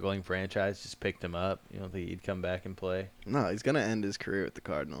some struggling franchise just picked him up, you don't think he'd come back and play? No, he's going to end his career with the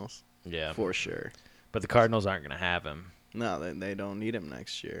Cardinals. Yeah, For sure. but the Cardinals aren't gonna have him. No, they don't need him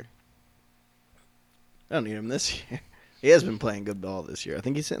next year. They don't need him this year. He has been playing good ball this year. I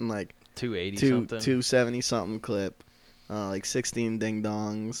think he's hitting like 280 something. 270 something clip, like 16 ding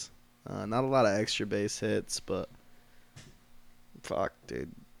dongs. Not a lot of extra base hits, but fuck,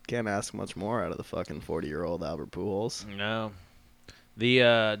 dude, can't ask much more out of the fucking 40-year-old Albert Pujols. No.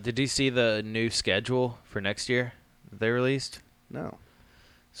 Did you see the new schedule for next year that they released? No,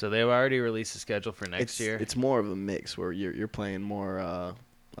 So they've already released the schedule for next year. It's more of a mix where you're playing more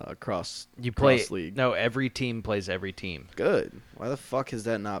cross You play cross league. No, every team plays every team. Good. Why the fuck has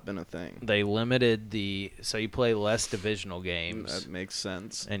that not been a thing? They limited so you play less divisional games. That makes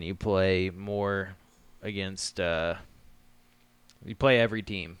sense. And you play more against you play every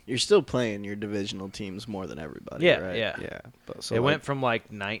team. You're still playing your divisional teams more than everybody, Yeah, right? yeah. Yeah. But, so It went from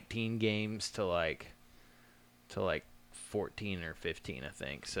like 19 games to like 14 or 15, I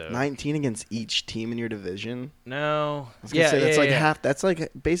think. So 19 against each team in your division. No. I was gonna say that's like half. That's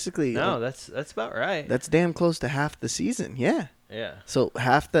like basically. No, that's about right. That's damn close to half the season. Yeah. Yeah. So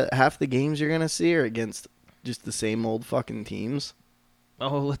half the games you're gonna see are against just the same old fucking teams.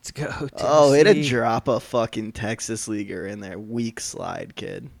 Oh, let's go. Tennessee. Oh, it'd drop a fucking Texas leaguer in there. Weak slide,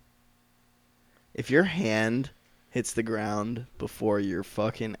 kid. If your hand hits the ground before your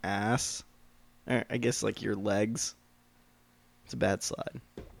fucking ass, or I guess like your legs, it's a bad slide.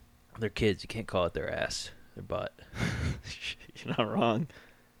 They're kids. You can't call it their ass. Their butt. You're not wrong.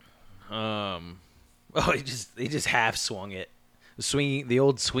 Oh, he just half swung it. The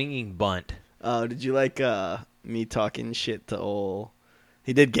old swinging bunt. Oh, did you like me talking shit to old?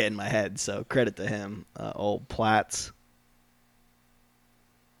 He did get in my head, so credit to him. Old Platts.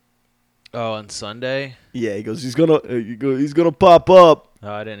 Oh, on Sunday? Yeah, he goes, he's gonna pop up.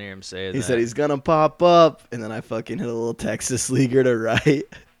 Oh, I didn't hear him say that. He said he's gonna pop up, and then I fucking hit a little Texas leaguer to right. Did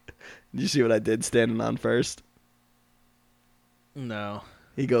you see what I did standing on first? No.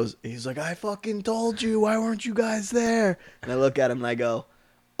 He's like, I fucking told you, why weren't you guys there? And I look at him and I go,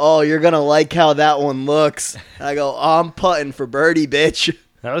 oh, you're gonna like how that one looks. And I go, oh, I'm putting for birdie, bitch.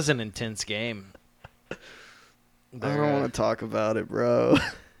 That was an intense game. I don't want to talk about it, bro.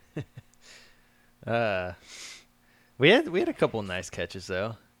 We had a couple of nice catches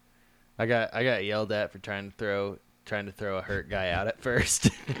though. I got yelled at for trying to throw a hurt guy out at first.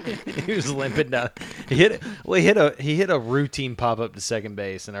 He was limping down. He hit a routine pop up to second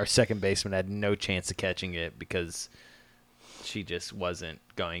base, and our second baseman had no chance of catching it because she just wasn't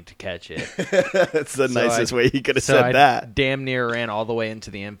going to catch it. That's the nicest way he could have said that. Damn near ran all the way into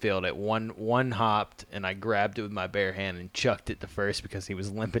the infield at one hopped, and I grabbed it with my bare hand and chucked it to first because he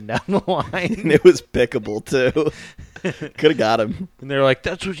was limping down the line. And it was pickable too. Could have got him. And they're like,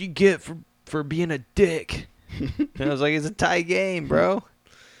 "That's what you get for being a dick." And I was like, "It's a tie game, bro."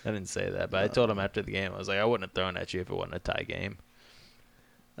 I didn't say that, but I told him after the game, I was like, "I wouldn't have thrown at you if it wasn't a tie game."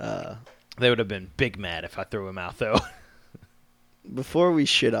 They would have been big mad if I threw him out though. Before we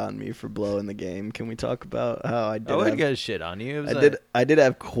shit on me for blowing the game, can we talk about how I did? I wouldn't get shit on you. I did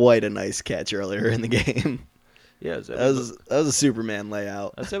have quite a nice catch earlier in the game. Yeah, that was a Superman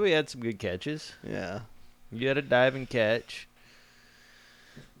layout. I said we had some good catches. Yeah, you had a diving catch.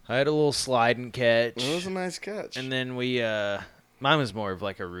 I had a little sliding catch. It was a nice catch. And then mine was more of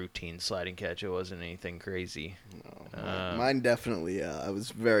like a routine sliding catch. It wasn't anything crazy. No, mine definitely. I was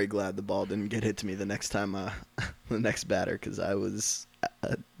very glad the ball didn't get hit to me the next time, the next batter, because I was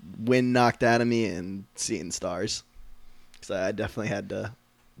wind knocked out of me and seeing stars. Because I definitely had to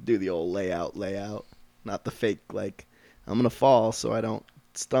do the old layout, not the fake like I'm gonna fall so I don't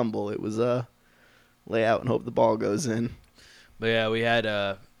stumble. It was a layout and hope the ball goes in. But yeah, we had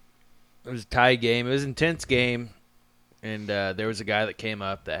it was a tie game. It was an intense game. And there was a guy that came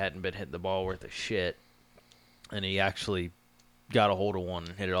up that hadn't been hitting the ball worth a shit. And he actually got a hold of one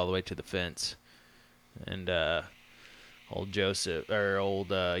and hit it all the way to the fence. And old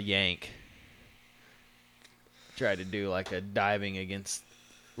Yank tried to do like a diving against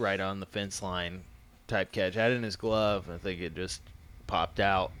right on the fence line type catch. Had it in his glove. I think it just popped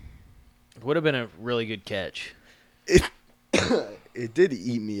out. It would have been a really good catch. It did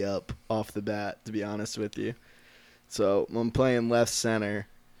eat me up off the bat, to be honest with you. So I'm playing left center.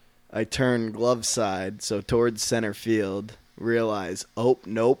 I turn glove side, so towards center field. Realize, oh,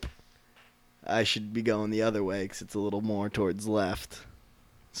 nope. I should be going the other way because it's a little more towards left.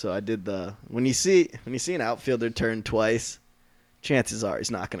 So I did when you see an outfielder turn twice, chances are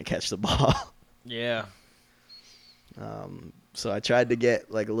he's not going to catch the ball. Yeah. So I tried to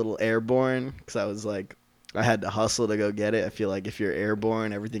get like a little airborne because I was like, I had to hustle to go get it. I feel like if you're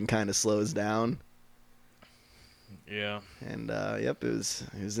airborne, everything kind of slows down. Yeah. And yep, it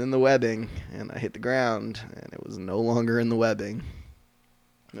was in the webbing, and I hit the ground, and it was no longer in the webbing.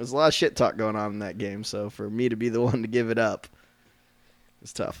 There was a lot of shit talk going on in that game, so for me to be the one to give it up,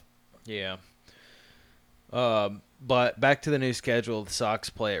 it's tough. Yeah. But back to the new schedule, the Sox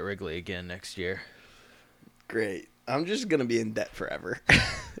play at Wrigley again next year. Great. I'm just gonna be in debt forever.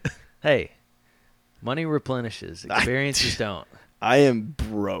 Hey, money replenishes, experiences don't. I am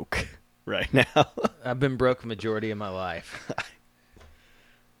broke right now. I've been broke a majority of my life.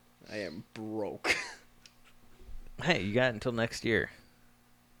 I am broke. Hey, you got until next year.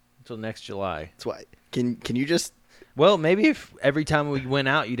 until next July. That's why. Can you just? Well, maybe if every time we went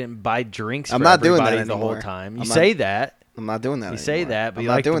out, you didn't buy drinks. I'm for not doing everybody that the whole anymore. time. You I'm say that. I'm not doing that. You anymore. say that, but I'm you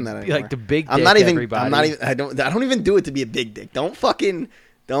not like doing to, that you anymore. like the big dick. I'm not even. Everybody. I'm not even. I don't even do it to be a big dick. Don't fucking.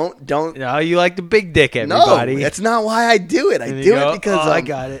 Don't. No, you like the big dick. Everybody. No, that's not why I do it. I And do you go, it because I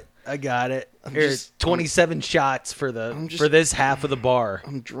got it. Here's 27 shots for for this half of the bar.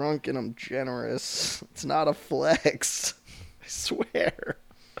 I'm drunk and I'm generous. It's not a flex. I swear.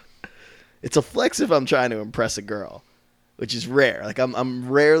 It's a flex if I'm trying to impress a girl, which is rare. Like I'm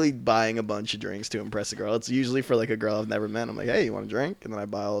rarely buying a bunch of drinks to impress a girl. It's usually for like a girl I've never met. I'm like, hey, you want a drink? And then I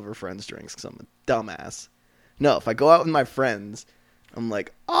buy all of her friends drinks because I'm a dumbass. No, if I go out with my friends, I'm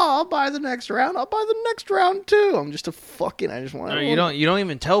like, oh, I'll buy the next round. I'll buy the next round too. I'm just a fucking. I just want. No, you don't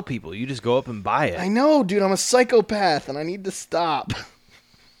even tell people. You just go up and buy it. I know, dude. I'm a psychopath, and I need to stop.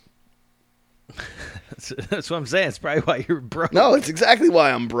 That's what I'm saying. It's probably why you're broke. No, it's exactly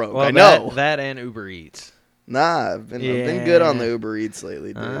why I'm broke. Well, I know. that and Uber Eats. Nah, I've been good on the Uber Eats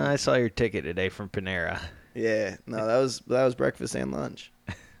lately, dude. I saw your ticket today from Panera. Yeah, no, that was breakfast and lunch.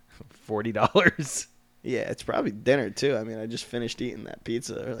 $40. Yeah, it's probably dinner too. I mean, I just finished eating that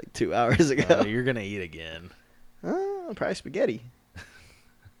pizza like 2 hours ago. You're gonna eat again. Probably spaghetti.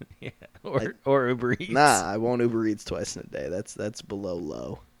 Yeah, or Uber Eats. Nah, I won't Uber Eats twice in a day. That's below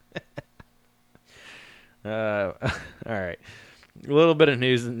low. All right. A little bit of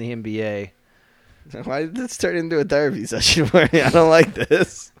news in the NBA. Why did this turn into a therapy session for me? I don't like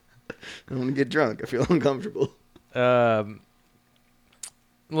this. I want to get drunk. I feel uncomfortable. A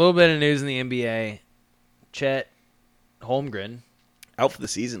little bit of news in the NBA. Chet Holmgren Out for the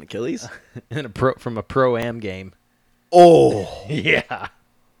season, Achilles? from a pro-am game. Oh. Yeah.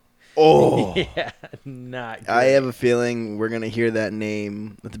 Oh. Yeah. Not good. I have a feeling we're going to hear that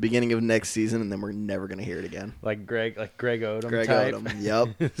name at the beginning of next season, and then we're never going to hear it again. Like Greg Odom Greg type. Odom,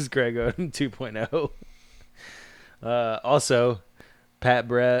 yep. This is Greg Odom 2.0. Also, Pat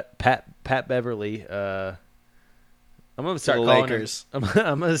Beverly. I'm gonna start calling Lakers. him.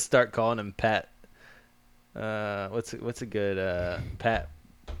 I'm gonna start calling him Pat. What's a good Pat?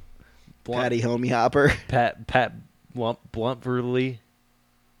 Patty Homie Hopper. Pat Bluntverly.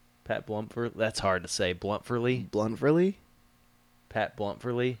 Pat Bluntverly. That's hard to say. Bluntverly. Bluntverly? Pat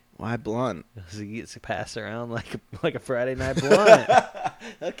Bluntverly. Why blunt? Because he gets passed around like a Friday night blunt.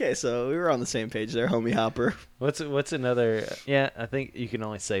 Okay, so we were on the same page there, Homie Hopper. What's another? Yeah, I think you can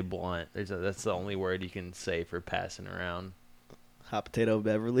only say blunt. That's the only word you can say for passing around. Hot Potato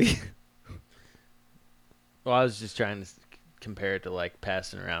Beverly. Well, I was just trying to compare it to like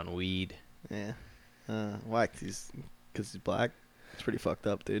passing around weed. Yeah. Why? Because he's black? It's pretty fucked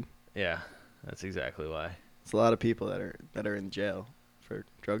up, dude. Yeah, that's exactly why. It's a lot of people that are in jail for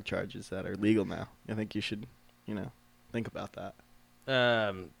drug charges that are legal now. I think you should, think about that.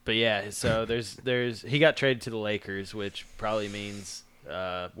 But yeah, so there's he got traded to the Lakers, which probably means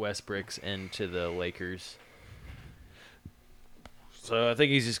Westbrook's into the Lakers. So I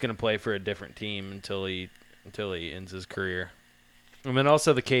think he's just gonna play for a different team until he ends his career. And then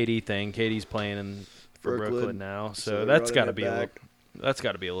also the KD thing. KD's playing for Brooklyn now, so that's got to be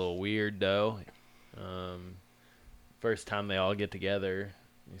a little weird though. First time they all get together,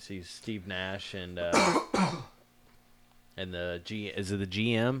 you see Steve Nash and and the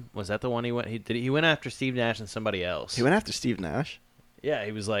GM? Was that the one he went? He went after Steve Nash and somebody else. He went after Steve Nash? Yeah,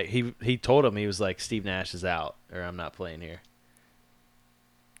 he was like he told him, he was like, Steve Nash is out, or I'm not playing here.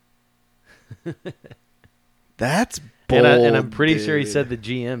 That's bold, and I'm pretty dude. sure he said the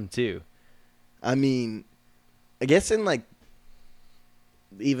GM too. I mean, I guess in like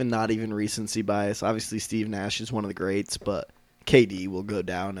not even recency bias, obviously Steve Nash is one of the greats, but KD will go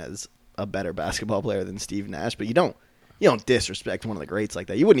down as a better basketball player than Steve Nash. But you don't disrespect one of the greats like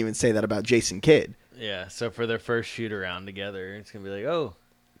that. You wouldn't even say that about Jason Kidd. Yeah, so for their first shoot around together, it's gonna be like, oh,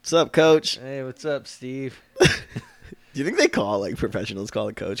 what's up, coach? Hey, what's up, Steve? Do you think they call professionals call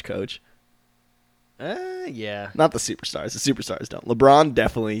a coach? Yeah. Not the superstars. The superstars don't. LeBron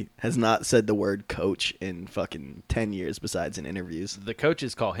definitely has not said the word coach in fucking 10 years besides in interviews. The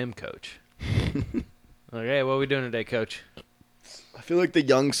coaches call him coach. Okay, what are we doing today, coach? I feel like the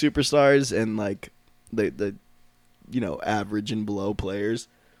young superstars and like the average and below players.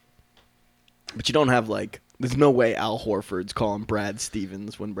 But you don't have there's no way Al Horford's calling Brad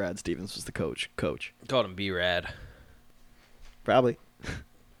Stevens when Brad Stevens was the coach. Called him B-Rad. Probably.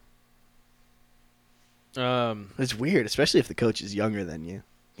 It's weird, especially if the coach is younger than you.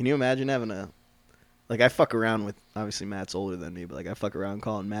 Can you imagine having I fuck around with, obviously Matt's older than me, but I fuck around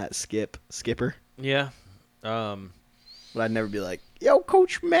calling Matt Skipper. Yeah. But I'd never be like, yo,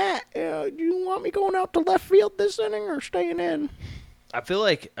 Coach Matt, do you want me going out to left field this inning or staying in? I feel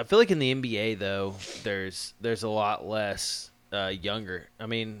like in the NBA though, there's a lot less younger. I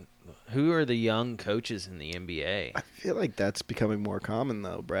mean, who are the young coaches in the NBA? I feel like that's becoming more common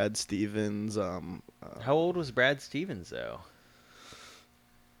though. Brad Stevens. How old was Brad Stevens though?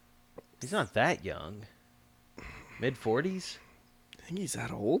 He's not that young. Mid-40s? I think he's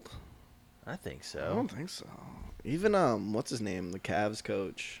that old. I think I so. don't think so. Even what's his name? The Cavs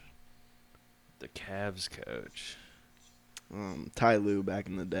coach. The Cavs coach. Ty Lue back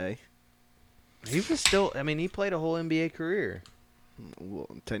in the day. He was still. I mean, he played a whole NBA career. Well,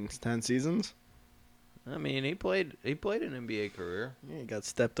 10 seasons. I mean, he played an NBA career. Yeah, he got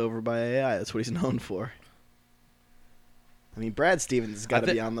stepped over by AI. That's what he's known for. I mean, Brad Stevens has got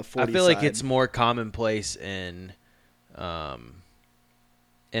to be on the 40 I feel side. like it's more commonplace in NFL.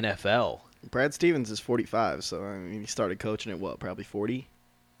 Brad Stevens is 45, so I mean, he started coaching at what, probably 40?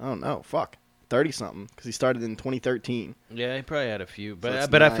 I don't know. Fuck. 30-something, because he started in 2013. Yeah, he probably had a few, So that's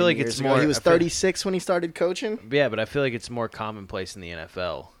but I feel 9 like years it's ago. more. He was 36 when he started coaching? Yeah, but I feel like it's more commonplace in the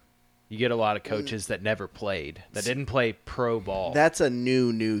NFL. You get a lot of coaches that never played, that didn't play pro ball. That's a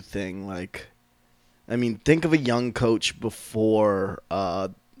new thing. Like, I mean, think of a young coach before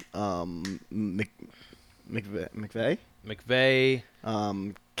McVay, McVay,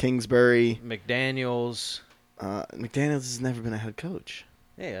 Kingsbury. McDaniels. McDaniels has never been a head coach.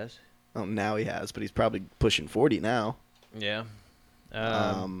 Yeah, he has. Oh, now he has, but he's probably pushing 40 now. Yeah.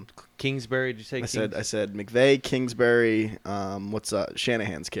 Kingsbury, did you say? I said McVay, Kingsbury. What's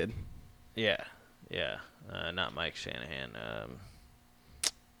Shanahan's kid? Yeah. Not Mike Shanahan.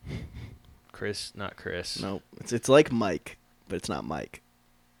 Chris, not Chris. Nope. It's like Mike, but it's not Mike.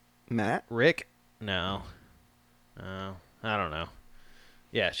 Matt? Rick? No. I don't know.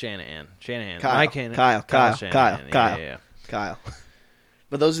 Yeah, Shanahan. Kyle. Mike Kyle. Shanahan. Yeah. Kyle.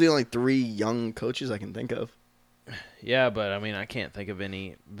 But those are the only 3 young coaches I can think of. Yeah, but I mean, I can't think of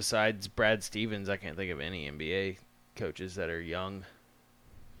any besides Brad Stevens. I can't think of any NBA coaches that are young.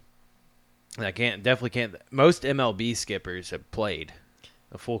 Definitely can't. Most MLB skippers have played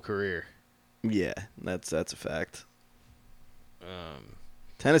a full career. Yeah, that's a fact.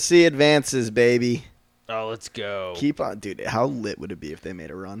 Tennessee advances, baby. Oh, let's go. Keep on, dude. How lit would it be if they made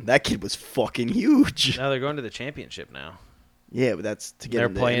a run? That kid was fucking huge. No, they're going to the championship now. Yeah, but that's to get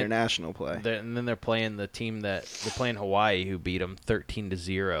into international play. And then they're playing the team they're playing Hawaii, who beat them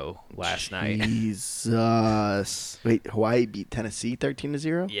 13-0 last night. Jesus. Wait, Hawaii beat Tennessee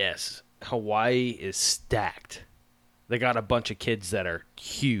 13-0? Yes, Hawaii is stacked. They got a bunch of kids that are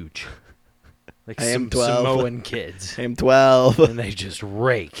huge, like some Samoan kids. I'm 12, and they just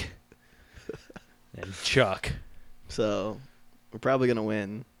rake and chuck. So we're probably gonna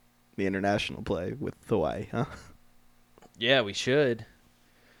win the international play with Hawaii, huh? Yeah, we should.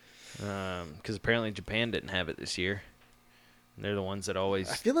 Because apparently Japan didn't have it this year. They're the ones that always.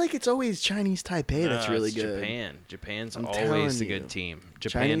 I feel like it's always Chinese Taipei that's really good. Japan's I'm always the telling good team.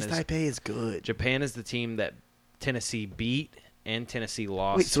 Chinese Taipei is good. Japan is the team that Tennessee beat and Tennessee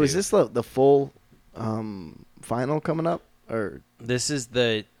lost. Wait, so is this the full final coming up, or this is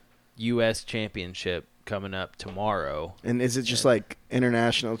the U.S. championship coming up tomorrow? And is it just like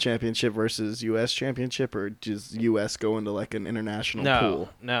international championship versus U.S. championship, or just U.S. going to like an international pool?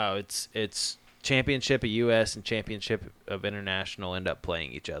 No, it's championship of U.S. and championship of international end up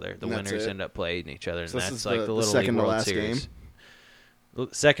playing each other. The winners end up playing each other, so and that's like the Little second League to World last Series. game.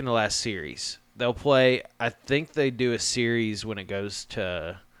 Second to last series. They'll play. I think they do a series when it goes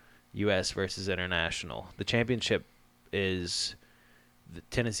to U.S. versus international. The championship is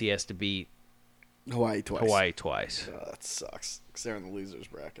Tennessee has to beat Hawaii twice. Oh, that sucks because they're in the losers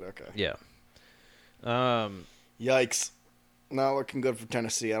bracket. Okay. Yeah. Yikes. Not looking good for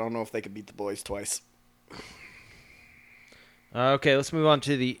Tennessee. I don't know if they could beat the boys twice. Okay, let's move on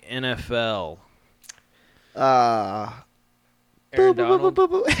to the NFL.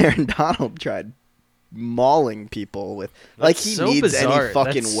 Aaron Donald tried mauling people with That's he so needs bizarre. any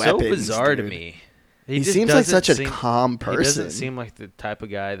fucking That's weapons. so bizarre to dude. me. He just seems like doesn't such a calm person. He doesn't seem like the type of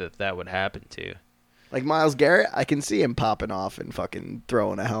guy that would happen to. Like Myles Garrett, I can see him popping off and fucking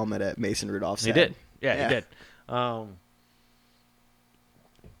throwing a helmet at Mason Rudolph's He head. did. Yeah, he did.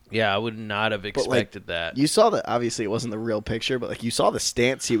 Yeah, I would not have expected that. You saw that. Obviously, it wasn't the real picture, but like you saw the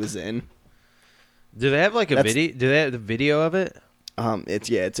stance he was in. Do they have like a video? Do they have the video of it?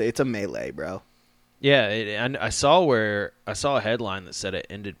 It's a melee, bro. Yeah, I saw a headline that said it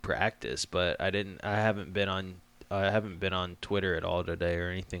ended practice, but I haven't been on Twitter at all today or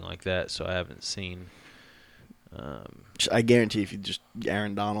anything like that, so I haven't seen. I guarantee if you just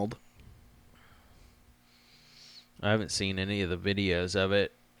Aaron Donald. I haven't seen any of the videos of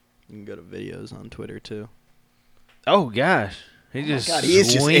it. You can go to videos on Twitter too. Oh gosh, He just God, he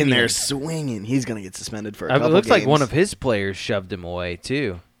is just in there swinging. swinging. He's gonna get suspended for a It couple looks like games. one of his players shoved him away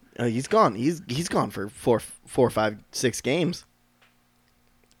too. He's gone. He's gone for 4, 5, 6 games.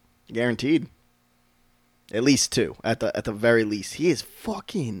 Guaranteed. At least 2. At the very least. He is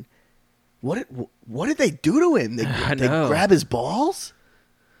fucking. What did they do to him? They know. grab his balls?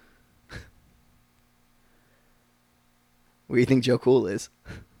 Where do you think Joe Cool is?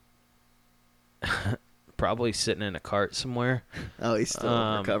 Probably sitting in a cart somewhere. Oh, he's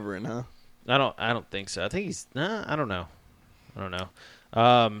still recovering, huh? I don't think so. I think he's I don't know.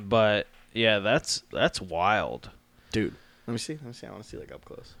 But yeah, that's wild. Dude, let me see. I want to see like up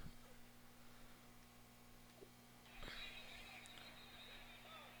close.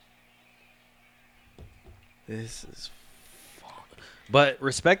 This is But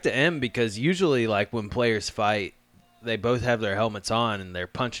respect to M, because usually like when players fight, they both have their helmets on and they're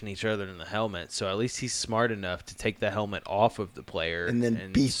punching each other in the helmet. So at least he's smart enough to take the helmet off of the player and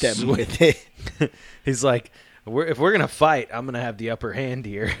then beat them with it. He's like, if we're gonna fight, I'm gonna have the upper hand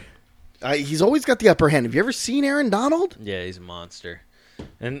here. He's always got the upper hand. Have you ever seen Aaron Donald? Yeah, he's a monster.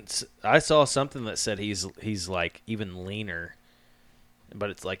 And I saw something that said he's like even leaner, but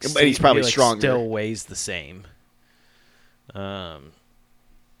it's like but he's probably he, like, stronger. Still weighs the same.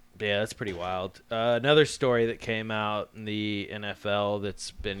 Yeah, that's pretty wild. Another story that came out in the NFL that's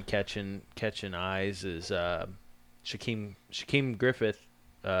been catching eyes is Shaquem Griffith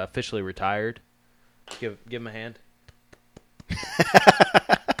officially retired. Give him a hand.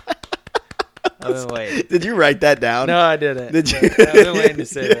 I've been waiting. Did you write that down? No, I didn't. Did you? I've been waiting to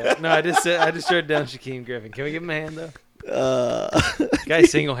say that. No, I just wrote down Shaquem Griffin. Can we give him a hand though? Guy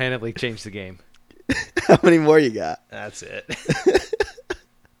single-handedly changed the game. How many more you got? That's it.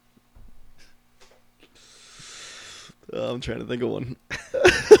 I'm trying to think of one.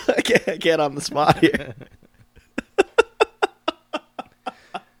 I can't on the spot here.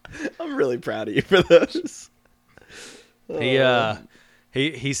 I'm really proud of you for those.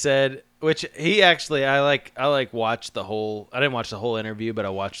 He said, which he actually I watched the whole. I didn't watch the whole interview, but I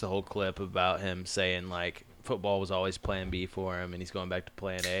watched the whole clip about him saying like football was always Plan B for him, and he's going back to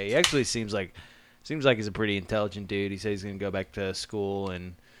Plan A. He actually seems like he's a pretty intelligent dude. He said he's going to go back to school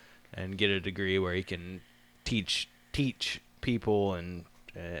and get a degree where he can teach people and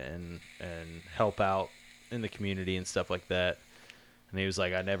help out in the community and stuff like that. And he was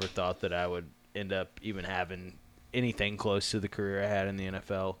like, I never thought that I would end up even having anything close to the career I had in the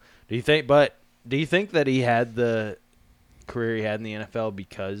NFL. Do you think that he had the career he had in the NFL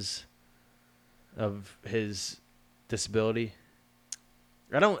because of his disability?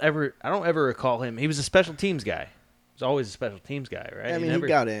 I don't ever recall him. He was a special teams guy. He was always a special teams guy, right? I mean, he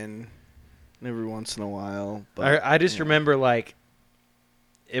got in every once in a while. But I just remember like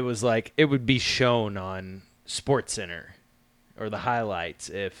it would be shown on SportsCenter or the highlights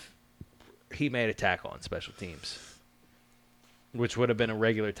if he made a tackle on special teams, which would have been a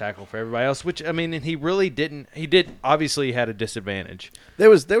regular tackle for everybody else. Which I mean, and he really didn't. He did obviously he had a disadvantage. There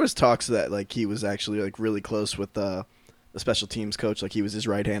was talks that like he was actually like really close with the special teams coach, like he was his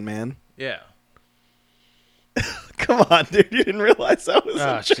right hand man. Yeah. Come on, dude! You didn't realize that was.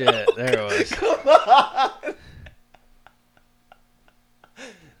 Oh shit! There it was. Come on.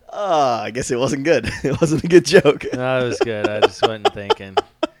 I guess it wasn't good. It wasn't a good joke. No, it was good. I just wasn't thinking.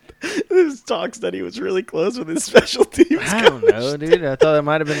 There's talks that he was really close with his special teams. I don't know, dude. I thought it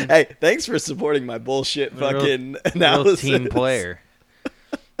might have been. Hey, thanks for supporting my bullshit fucking analysis. Real team player.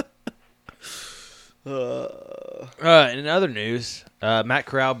 In other news, Matt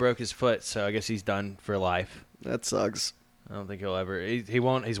Corral broke his foot, so I guess he's done for life. That sucks. I don't think he'll ever. He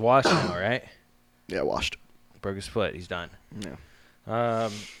won't. He's washed now, right? Yeah, washed. Broke his foot. He's done. Yeah.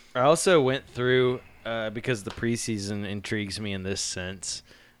 I also went through because the preseason intrigues me in this sense,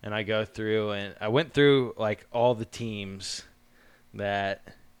 and I went through like all the teams that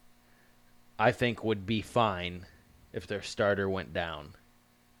I think would be fine if their starter went down.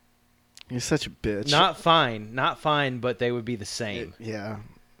 You're such a bitch. Not fine, but they would be the same. Yeah.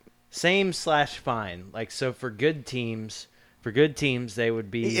 Same/fine. Like, so for good teams, they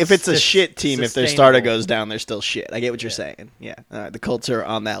would be. If it's a shit team, if their sustainable. starter goes down, they're still shit. I get what you're saying. Yeah. The Colts are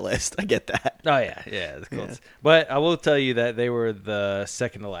on that list. I get that. Oh yeah, the Colts. Yeah. But I will tell you that they were the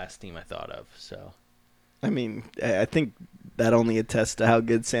second to last team I thought of. So, I mean, I think that only attests to how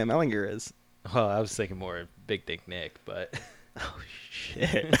good Sam Ehlinger is. Well, I was thinking more Big Dick Nick, but oh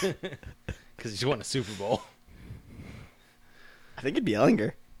shit, because he's won a Super Bowl. I think it'd be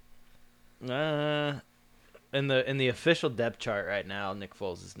Ehlinger. In the official depth chart right now, Nick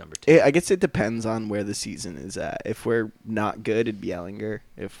Foles is number 2. I guess it depends on where the season is at. If we're not good, it'd be Ehlinger.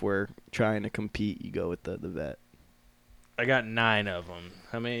 If we're trying to compete, you go with the vet. I got 9 of them.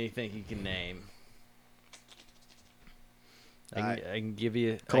 How many do you think you can name? I can give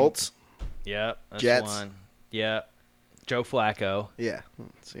you Colts. Yep, that's Jets. one. Yep, Joe Flacco. Yeah.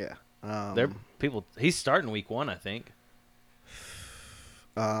 Yeah. They're people. He's starting week 1, I think.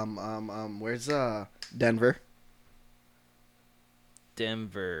 Where's Denver?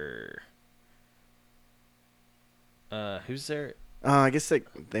 Denver. Who's their I guess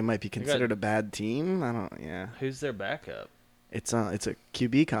they might be considered a bad team. I don't. Yeah. Who's their backup? It's a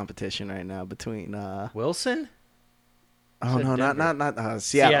QB competition right now between Wilson? Oh Said no, Denver. not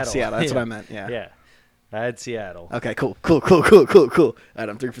Seattle. Seattle. That's Yeah. what I meant. Yeah. Yeah, I had Seattle. Okay. Cool. All right,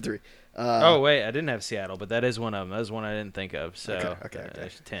 I'm 3 for 3. Oh wait, I didn't have Seattle, but that is one of them. That was one I didn't think of. So Okay.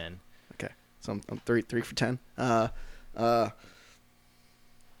 there's 10. Okay. So I'm 3 for 10. I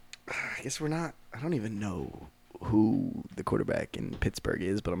guess we're not. I don't even know who the quarterback in Pittsburgh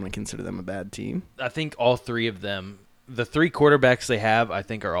is, but I'm going to consider them a bad team. I think all 3 of them, the 3 quarterbacks they have, I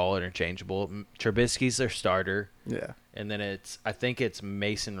think are all interchangeable. Trubisky's their starter, Yeah. and then I think it's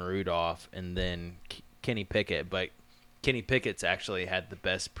Mason Rudolph, and then Kenny Pickett. But Kenny Pickett's actually had the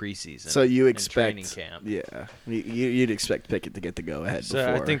best preseason. So you in expect training camp. Yeah. You'd expect Pickett to get the go ahead. So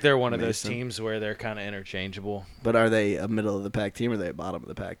before I think they're one of those Mason. teams where they're kind of interchangeable. But are they a middle of the pack team or are they a bottom of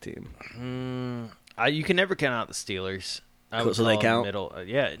the pack team? You can never count out the Steelers. I would So they call them count? middle.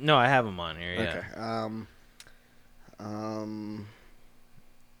 Yeah, no, I have them on here. Yeah. Okay.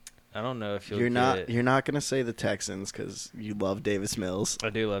 I don't know if You're get not going to say the Texans because you love Davis Mills. I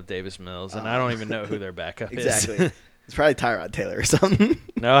do love Davis Mills, and I don't even know who their backup Exactly. is. It's probably Tyrod Taylor or something.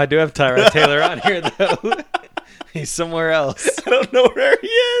 No, I do have Tyrod Taylor on here though. He's somewhere else. I don't know where he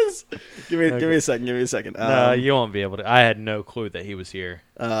is. Give me a second. No, you won't be able to. I had no clue that he was here.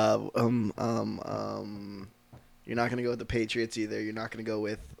 You're not going to go with the Patriots either. You're not going to go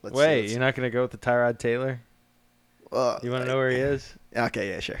with. You're not going to go with the Tyrod Taylor? You want to know where he is? Okay,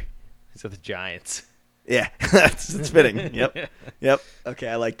 yeah, sure. He's with the Giants. Yeah, it's fitting. Yep. Okay,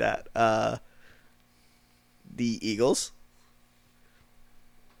 I like that. The Eagles.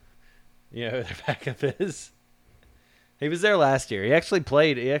 You know who their backup is? He was there last year. He actually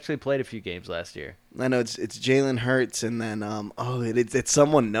played a few games last year. I know it's Jalen Hurts, and then it's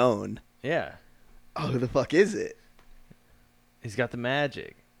someone known. Yeah. Oh, who the fuck is it? He's got the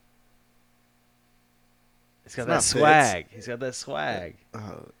magic. He's got It's that not Fitz. swag. He's got that swag.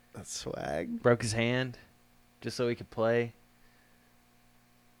 Oh, that's swag. Broke his hand just so he could play.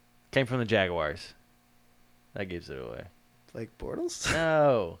 Came from the Jaguars. That gives it away. Like Bortles?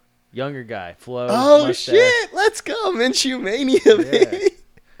 No. Younger guy. Flo. Oh, mustache. shit. Let's go. Minshew Mania, baby.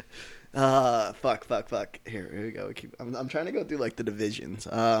 Fuck. Here we go. I'm trying to go through, like, the divisions.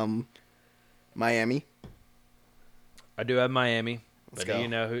 Miami. I do have Miami. Let's But go. do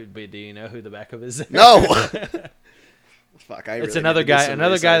you know who the backup is? No. Fuck, It's another guy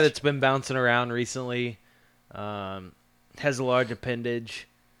that's been bouncing around recently. Has a large appendage.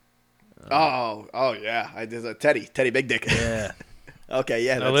 Oh yeah. There's a Teddy Big Dick. Yeah. Okay,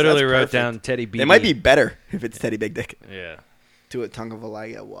 yeah. I literally that's wrote perfect. down Teddy B. They might be better if it's Teddy Big Dick. Yeah. To a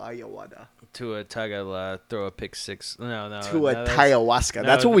Tagovailoa Wada. Tua Tagovailoa throw a pick six. No. To a no, that's- Ayahuasca. no,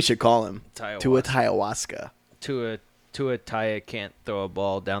 That's what we should call him. Ayahuasca. To a Ayahuasca. Tua Taya can't throw a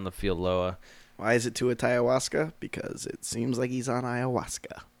ball down the field lower. Why is it to a Ayahuasca? Because it seems like he's on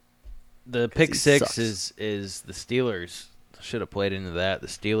ayahuasca. The 'Cause pick he six sucks. is the Steelers. Should have played into that. The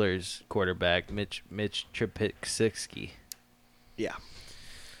Steelers quarterback Mitch Trubisky. Yeah.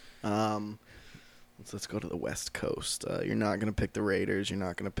 Let's go to the West Coast. You're not going to pick the Raiders. You're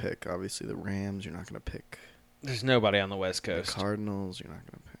not going to pick, obviously, the Rams. You're not going to pick There's nobody on the West the Coast. Cardinals. You're not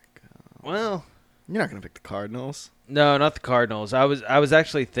going to pick. Well, You're not going to pick the Cardinals. no, not the Cardinals. I was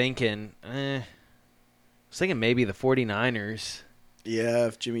actually thinking. I was thinking maybe the 49ers. Yeah,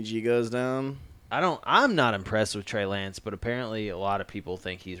 if Jimmy G goes down. I'm not impressed with Trey Lance, but apparently a lot of people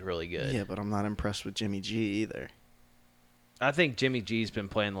think he's really good. Yeah, but I'm not impressed with Jimmy G either. I think Jimmy G's been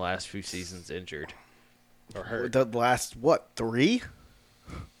playing the last few seasons injured or hurt. The last, 3?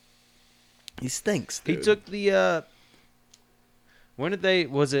 He stinks, dude. He took the when did they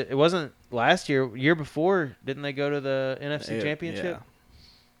was it wasn't last year before, didn't they go to the NFC Championship? Yeah.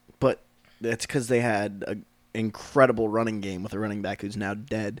 But that's because they had an incredible running game with a running back who's now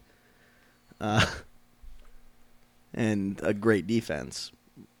dead. And a great defense.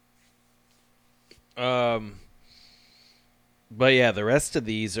 But yeah, the rest of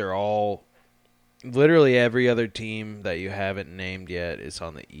these are all literally every other team that you haven't named yet is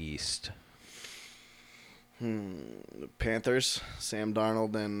on the East. The Panthers, Sam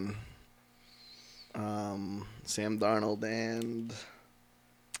Darnold and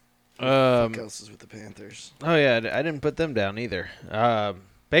Who else is with the Panthers? Oh yeah, I didn't put them down either.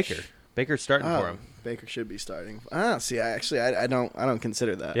 Baker's starting for him. Baker should be starting. See, I don't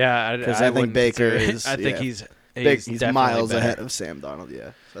consider that. Yeah, because I think Baker is. I think he's miles better. ahead of Sam Darnold.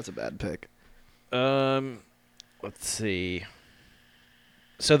 Yeah, that's a bad pick. Let's see.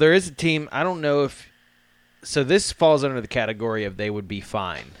 So there is a team. I don't know if. So this falls under the category of they would be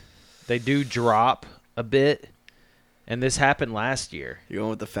fine. They do drop a bit, and this happened last year. You're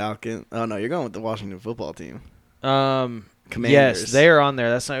going with the Falcons? Oh no, you're going with the Washington football team. Commanders. Yes, they are on there.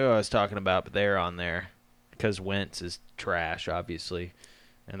 That's not who I was talking about, but they are on there because Wentz is trash, obviously,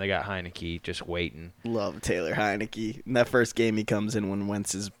 and they got Heineke just waiting. Love Taylor Heineke. In that first game, he comes in when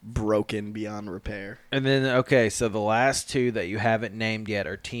Wentz is broken beyond repair. And then, okay, so the last two that you haven't named yet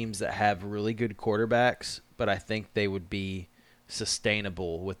are teams that have really good quarterbacks, but I think they would be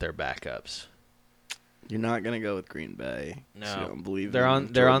sustainable with their backups. You're not gonna go with Green Bay. No, so you don't believe they're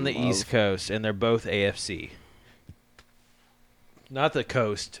on the Love. East Coast, and they're both AFC. Not the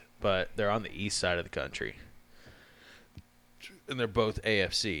coast, but they're on the east side of the country, and they're both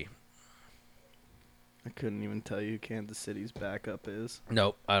AFC. I couldn't even tell you who Kansas City's backup is.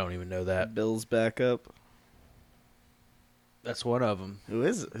 Nope, I don't even know that. Bills backup. That's one of them. Who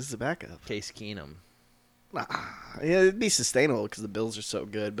is it? Who's the backup? Case Keenum. Yeah, it'd be sustainable because the Bills are so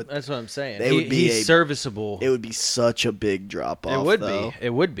good, but That's what I'm saying. They would be he's serviceable. it would be such a big drop off. It would though. be. It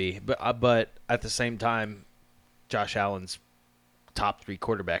would be. But at the same time, Josh Allen's top 3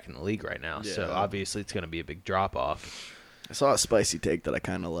 quarterback in the league right now. Yeah. So obviously it's going to be a big drop off. I saw a spicy take that I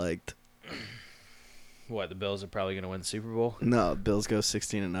kind of liked. What, the Bills are probably going to win the Super Bowl? No, Bills go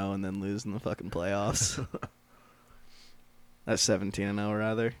 16-0 and then lose in the fucking playoffs. That's 17-0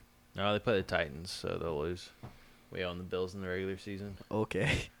 rather. No, they play the Titans, so they'll lose. We own the Bills in the regular season.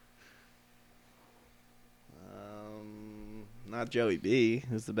 Okay. Not Joey B.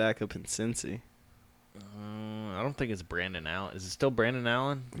 Who's the backup in Cincy? I don't think it's Brandon Allen. Is it still Brandon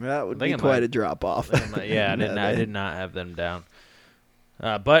Allen? That would I think be quite a drop off. Yeah, I did not have them down.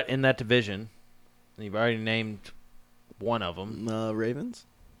 But in that division, you've already named one of them. Ravens?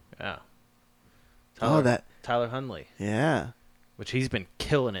 Yeah. Tyler Huntley. Yeah. Which he's been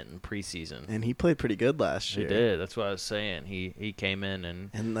killing it in preseason. And he played pretty good last year. He did. That's what I was saying. He came in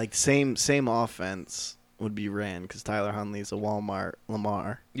and like same offense would be ran because Tyler Huntley's a Walmart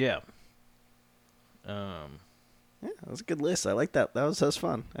Lamar. Yeah. Yeah, that was a good list. I like that. That was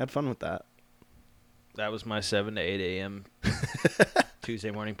fun. I had fun with that. That was my 7 to 8 a.m.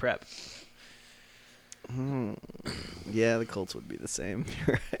 Tuesday morning prep. Yeah, the Colts would be the same.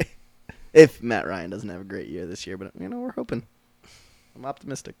 You're right. If Matt Ryan doesn't have a great year this year, but we're hoping. I'm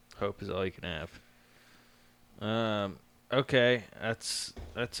optimistic. Hope is all you can have. Okay, that's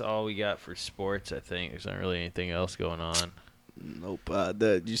all we got for sports. I think there's not really anything else going on. Nope.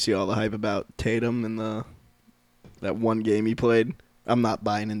 Did you see all the hype about Tatum and that one game he played? I'm not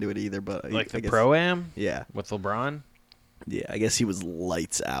buying into it either, but I guess, Pro-Am? Yeah. With LeBron? Yeah, I guess he was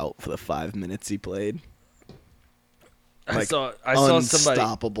lights out for the 5 minutes he played. I saw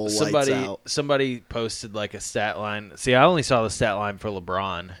unstoppable lights out. Somebody posted like a stat line. See, I only saw the stat line for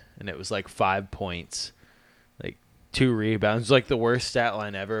LeBron, and it was like 5 points, like 2 rebounds, like the worst stat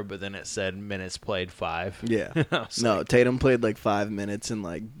line ever. But then it said minutes played 5. Yeah, no, Tatum played like 5 minutes and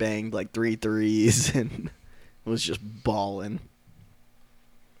like banged like 3 threes and was just balling.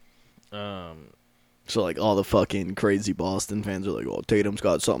 So like all the fucking crazy Boston fans are like, "Oh, Tatum's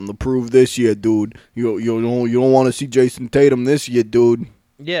got something to prove this year, dude. You don't want to see Jason Tatum this year, dude."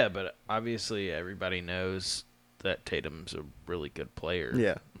 Yeah, but obviously everybody knows that Tatum's a really good player.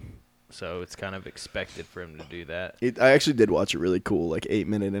 Yeah. So it's kind of expected for him to do that. I actually did watch a really cool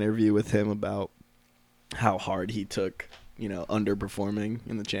 8-minute interview with him about how hard he took, underperforming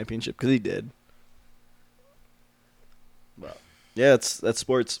in the championship because he did. But yeah, that's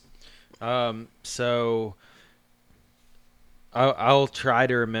sports. So I'll try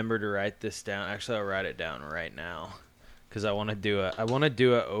to remember to write this down. Actually, I'll write it down right now because I want to do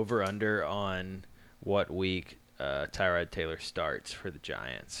a over under on what week Tyrod Taylor starts for the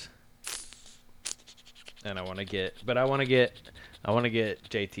Giants. And I want to get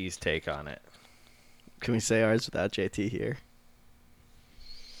JT's take on it. Can we say ours without JT here?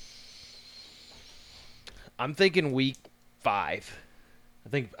 I'm thinking week 5.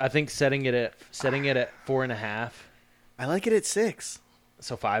 I think setting it at 4.5. I like it at 6.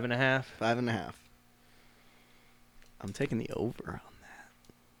 So 5.5. 5.5. I'm taking the over on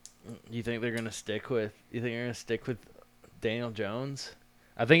that. You think they're gonna stick with? Daniel Jones?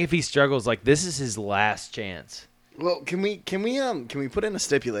 I think if he struggles, this is his last chance. Well, can we put in a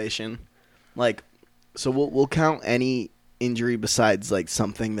stipulation, so we'll count any injury besides like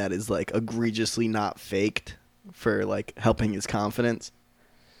something that is like egregiously not faked for like helping his confidence.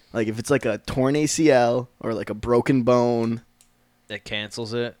 Like if it's like a torn ACL or like a broken bone, It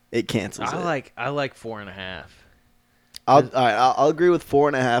cancels it. it cancels it. I like 4.5. I'll agree with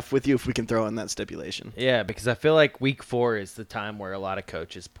 4.5 with you if we can throw in that stipulation. Yeah, because I feel like week 4 is the time where a lot of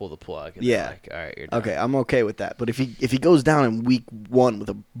coaches pull the plug. And Yeah. they're like, all right, you're done. Okay, I'm okay with that. But if he goes down in week 1 with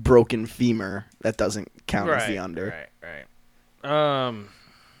a broken femur, that doesn't count as the under. Right.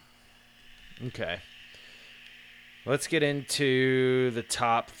 Okay. Let's get into the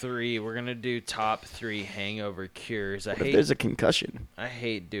top 3. We're gonna do top 3 hangover cures. What if there's a concussion? I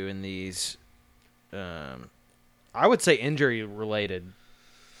hate doing these. I would say injury related.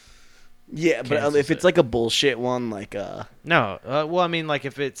 Yeah, but Cancels if it's it. like a bullshit one, like No, well, I mean, like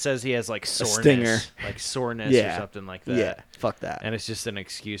if it says he has like soreness, stinger. like soreness Yeah. or something like that. yeah, fuck that. And it's just an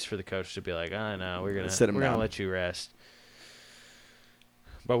excuse for the coach to be like, "Oh no, we're Sit him gonna down. let you rest."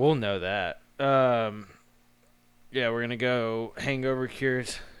 But we'll know that. Yeah, we're gonna go hangover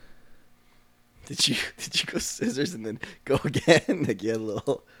cures. Did you go scissors and then go again? Like you had a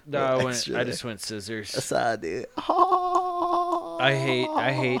little. No, little extra I there. just went scissors. Aside, dude.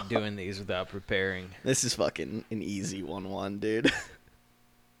 I hate doing these without preparing. This is fucking an easy 1-1, dude.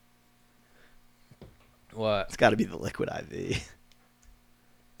 What? It's got to be the liquid IV.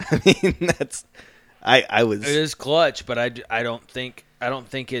 I mean, that's. I was. It is clutch, but I don't think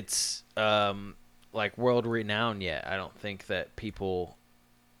it's like world renowned yet. I don't think that people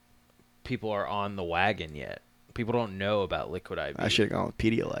are on the wagon yet. People don't know about liquid IV. I should have gone with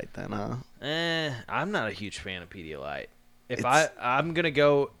Pedialyte then, huh? I'm not a huge fan of Pedialyte. If It's- I'm gonna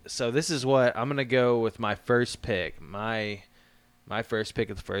go, so this is what I'm gonna go with my first pick. My first pick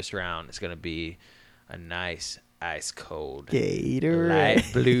of the first round is gonna be a nice ice cold Gatorade. light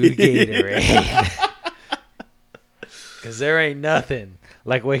blue Gatorade. Because there ain't nothing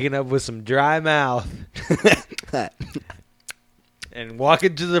like waking up with some dry mouth and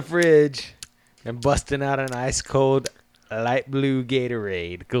walking to the fridge and busting out an ice cold light blue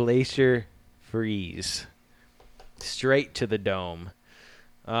Gatorade Glacier Freeze straight to the dome.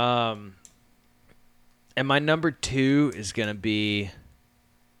 And my number 2 is gonna be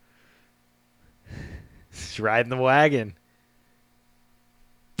just riding the wagon.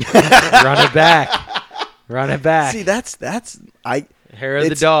 Run it back. See, that's Hair of the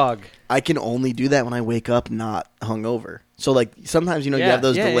it's- dog. I can only do that when I wake up not hungover. So like sometimes you Yeah, have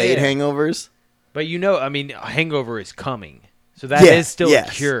those yeah, delayed yeah. hangovers. But I mean, a hangover is coming, so that is still yes,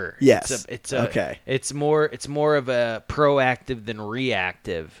 a cure. Yes, it's a okay. It's more of a proactive than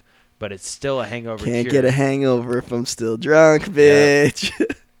reactive, but it's still a hangover. Can't cure. get a hangover if I'm still drunk, bitch.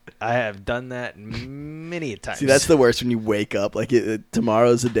 I have done that many a times. See, that's the worst when you wake up. Like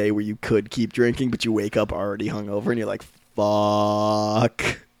tomorrow's a day where you could keep drinking, but you wake up already hungover, and you're like,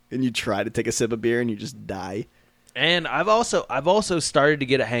 "Fuck!" And you try to take a sip of beer, and you just die. And I've also started to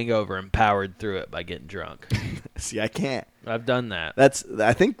get a hangover and powered through it by getting drunk. See, I can't. I've done that.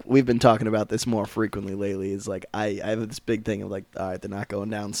 I think we've been talking about this more frequently lately. Is like I have this big thing of like, all right, they're not going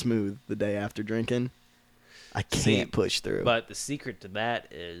down smooth the day after drinking. I can't See, push through. But the secret to that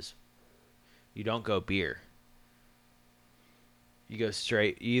is you don't go beer. You go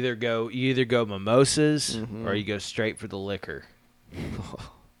straight. You either go mimosas Mhm. or you go straight for the liquor.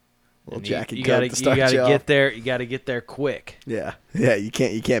 Little And Jack and you Coke gotta to start you gotta you get off. there. You gotta get there quick. Yeah, you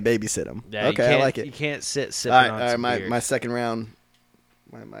can't babysit them. Yeah, you okay, I can't- like it. You can't sit sipping All right, on all right. some beer. My second round,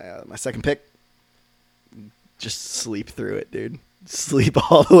 my second pick. Just sleep through it, dude. Sleep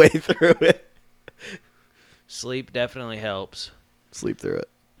all the way through it. Sleep definitely helps. Sleep through it.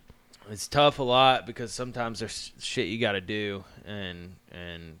 It's tough a lot because sometimes there's shit you got to do,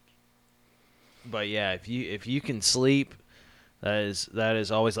 but yeah, if you can sleep, that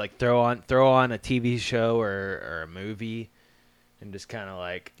is always like throw on a TV show or a movie, and just kind of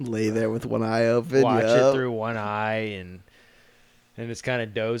like Lay there with one eye open. watch yup. it through one eye and just kind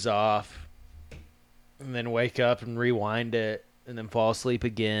of doze off, and then wake up and rewind it, and then fall asleep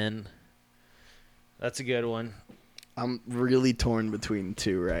again. That's a good one. I'm really torn between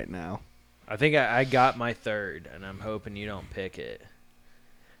two right now. I think I got my third, and I'm hoping you don't pick it.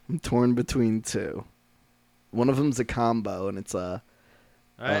 I'm torn between two. One of them's a combo, and it's a.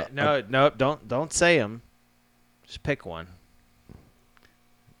 All right, no, don't say them. Just pick one.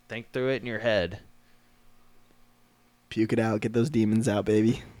 Think through it in your head. Puke it out. Get those demons out,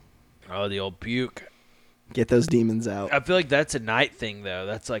 baby. Oh, the old puke. Get those demons out. I feel like that's a night thing, though.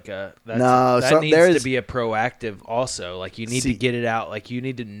 That's like that needs there's- to be a proactive. Also, like you need See- to get it out. Like you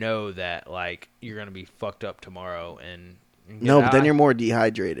need to know that like you're gonna be fucked up tomorrow, and get No, but then out. you're more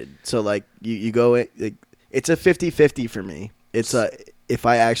dehydrated. So like you go in, like It's a 50-50 for me. It's a if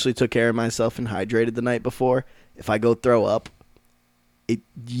I actually took care of myself and hydrated the night before, if I go throw up, it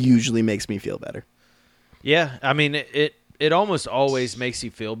usually makes me feel better. Yeah, I mean it almost always makes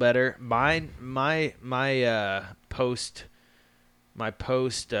you feel better. My post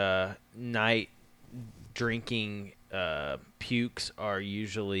night drinking pukes are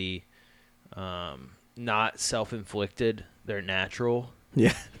usually not self-inflicted. They're natural.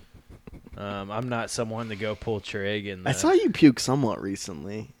 Yeah. I'm not someone to go pull trig. And I saw you puke somewhat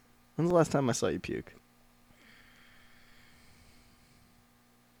recently. When's the last time I saw you puke?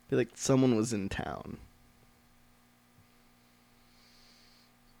 I feel like someone was in town.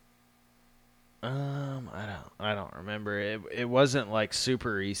 I don't remember. It wasn't like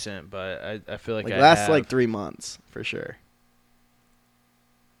super recent, but I feel like last like 3 months for sure.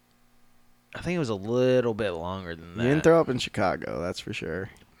 I think it was a little bit longer than that. You didn't throw up in Chicago, that's for sure.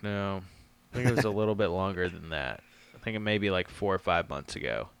 No, I think it was a little bit longer than that. I think it may be like 4 or 5 months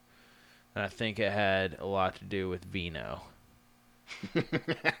ago, and I think it had a lot to do with vino.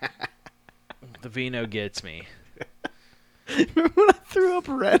 The vino gets me. Remember when I threw up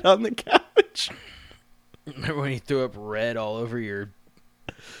red on the couch? Remember when you threw up red all over your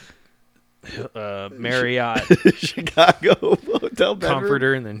Marriott Chicago hotel bedroom?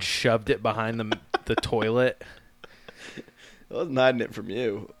 comforter and then shoved it behind the toilet? I wasn't hiding it from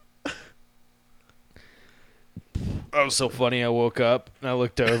you. That was so funny. I woke up and I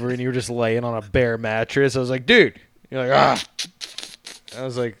looked over and you were just laying on a bare mattress. I was like, dude. You're like, ah. I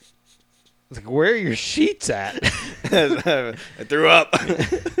was like, where are your sheets at? I threw up.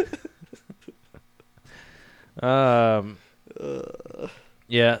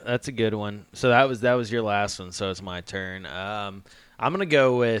 Yeah, that's a good one. So that was your last one. So it's my turn. I'm gonna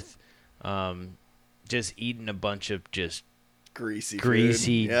go with just eating a bunch of just greasy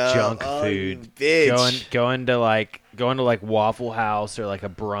junk food. Going to like Waffle House or like a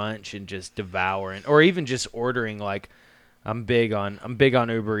brunch and just devouring, or even just ordering like. I'm big on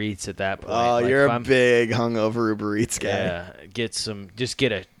Uber Eats at that point. Oh, like you're a big hungover Uber Eats guy. Yeah, get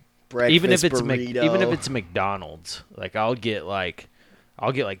a breakfast even if burrito. Even if it's McDonald's. Like I'll get like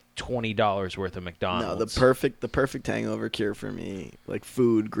 $20 worth of McDonald's. No, the perfect hangover cure for me, like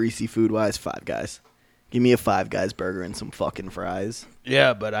greasy food wise, Five Guys. Give me a Five Guys burger and some fucking fries.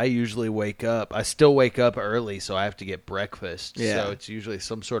 Yeah, but I usually I still wake up early, so I have to get breakfast. Yeah. So it's usually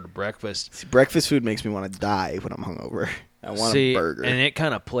some sort of breakfast. See, breakfast food makes me want to die when I'm hungover. I want a burger. And that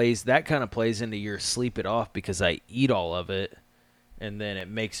kind of plays into your sleep it off because I eat all of it, and then it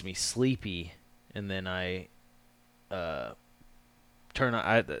makes me sleepy, and then I turn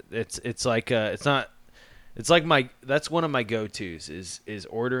on. It's like that's one of my go-tos is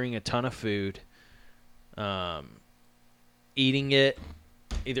ordering a ton of food, eating it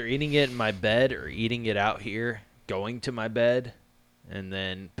in my bed or eating it out here, going to my bed, and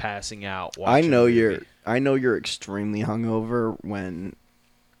then passing out. I know you're extremely hungover when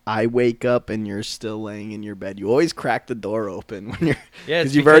I wake up and you're still laying in your bed. You always crack the door open when you're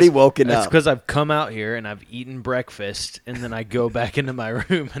because you've already woken up. It's because I've come out here and I've eaten breakfast, and then I go back into my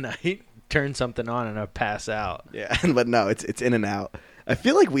room and I turn something on and I pass out. Yeah, but no, it's in and out. I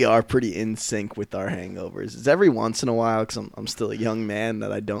feel like we are pretty in sync with our hangovers. It's every once in a while because I'm still a young man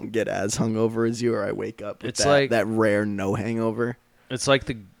that I don't get as hungover as you, or I wake up with that rare no hangover. It's like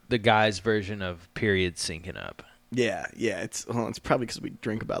the guy's version of period syncing up. Yeah. It's probably because we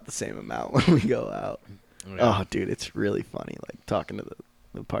drink about the same amount when we go out. Yeah. Oh, dude, it's really funny. Like talking to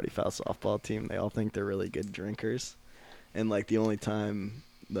the Party Foul softball team, they all think they're really good drinkers, and like the only time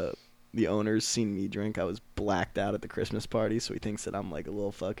the owner's seen me drink, I was blacked out at the Christmas party, so he thinks that I'm like a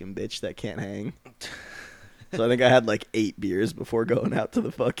little fucking bitch that can't hang. So I think I had like 8 beers before going out to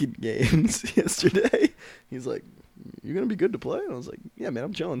the fucking games yesterday. He's like, "You're going to be good to play?" And I was like, "Yeah, man,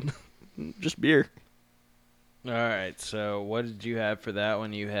 I'm chilling. Just beer." All right, so what did you have for that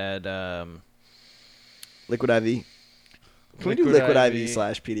one? You had Liquid IV. Can we do Liquid IV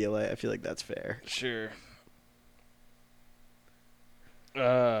 / PDLA? I feel like that's fair. Sure.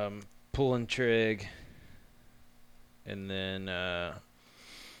 Pulling trig, and then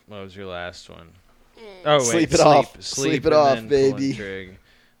what was your last one? Oh wait, sleep it off, baby. Trig.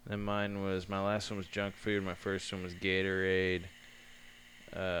 Then my last one was junk food. My first one was Gatorade.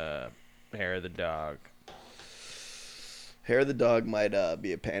 Hair of the dog. Hair of the dog might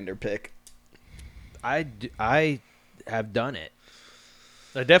be a pander pick. I have done it.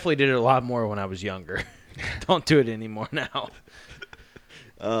 I definitely did it a lot more when I was younger. Don't do it anymore now.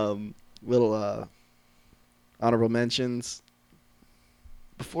 Little honorable mentions.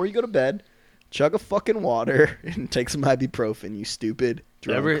 Before you go to bed, chug a fucking water and take some ibuprofen, you stupid.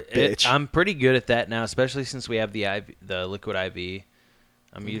 drunk bitch. I'm pretty good at that now, especially since we have the liquid IV.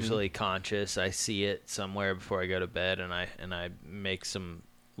 I'm usually conscious. I see it somewhere before I go to bed, and I make some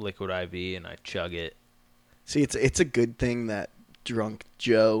liquid IV and I chug it. See, it's a good thing that drunk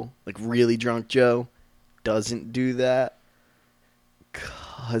Joe, like really drunk Joe, doesn't do that,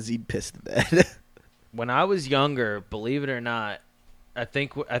 'cause he'd piss the bed. When I was younger, believe it or not, I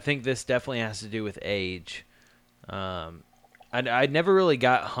think this definitely has to do with age. I never really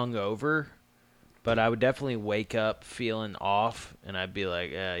got hungover, but I would definitely wake up feeling off, and I'd be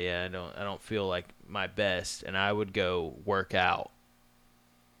like, I don't feel like my best, and I would go work out,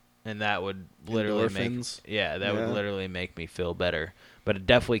 and that would literally would literally make me feel better. But it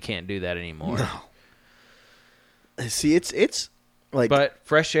definitely can't do that anymore. No. See, it's like, but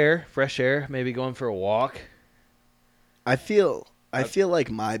fresh air, maybe going for a walk. I feel like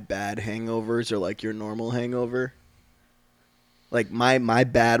my bad hangovers are like your normal hangover. Like my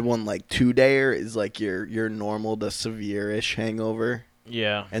bad one, like 2-dayer, is like your normal to severe-ish hangover.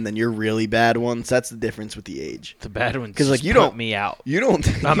 Yeah. And then your really bad ones, that's the difference with the age. The bad ones, because like you don't me out. You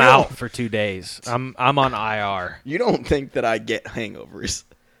don't. I'm out for 2 days. I'm on IR. You don't think that I get hangovers?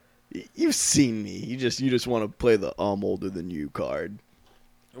 You've seen me. You just want to play the "I'm older than you" card.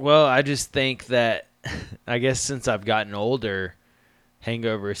 Well, I just think that I guess since I've gotten older,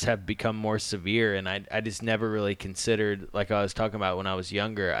 hangovers have become more severe, and I just never really considered, like I was talking about when I was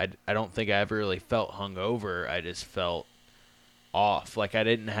younger, I don't think I ever really felt hungover. I just felt off. Like I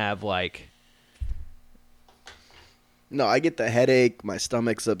didn't have like... No, I get the headache, my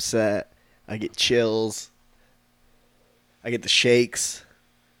stomach's upset, I get chills, I get the shakes.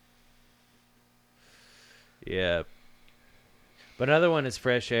 Yeah. But another one is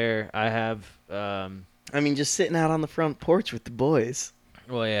fresh air. I have... I mean, just sitting out on the front porch with the boys.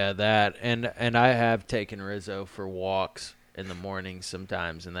 Well, yeah, that. And I have taken Rizzo for walks in the morning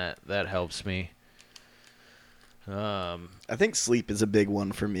sometimes, and that helps me. I think sleep is a big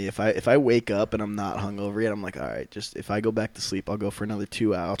one for me. If I wake up and I'm not hungover yet, I'm like, all right, just if I go back to sleep, I'll go for another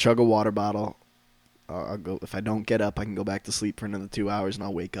 2 hours. I'll chug a water bottle. I'll go. If I don't get up, I can go back to sleep for another 2 hours, and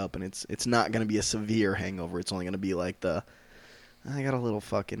I'll wake up, and it's not going to be a severe hangover. It's only going to be like I got a little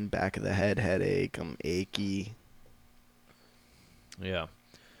fucking back of the head headache. I'm achy. Yeah.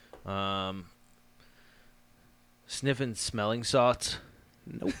 Sniffing smelling salts?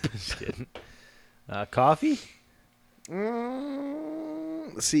 Nope. Just kidding. Coffee?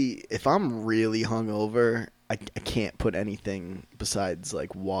 See, if I'm really hungover, I can't put anything besides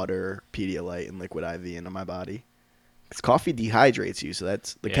like water, Pedialyte, and liquid IV into my body. Because coffee dehydrates you, so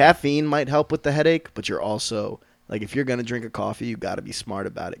that's the caffeine might help with the headache, but you're also... Like, if you're going to drink a coffee, you got to be smart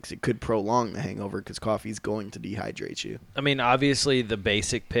about it because it could prolong the hangover because coffee is going to dehydrate you. I mean, obviously, the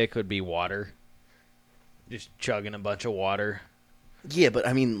basic pick would be water. Just chugging a bunch of water. Yeah, but,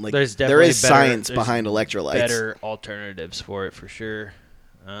 I mean, like, there is science behind electrolytes. Better alternatives for it, for sure.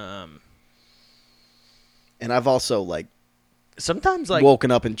 And I've also, like, sometimes, like,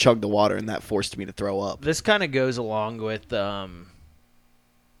 woken up and chugged the water, and that forced me to throw up. This kind of goes along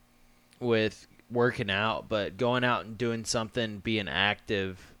with working out, but going out and doing something, being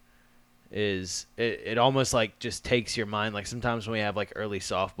active is it almost like just takes your mind. Like sometimes when we have like early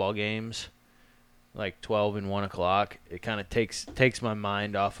softball games, like 12 and 1 o'clock, it kind of takes my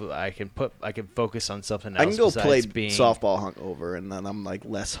mind off of. I can focus on something else. I can go play softball hungover, and then I'm like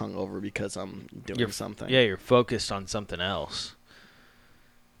less hungover because I'm doing something. Yeah, you're focused on something else.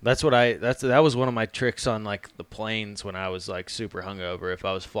 That was one of my tricks on like the planes when I was like super hungover. If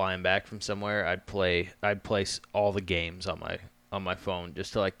I was flying back from somewhere, I'd play all the games on my phone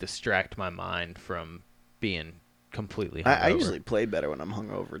just to like distract my mind from being completely hungover. I usually play better when I'm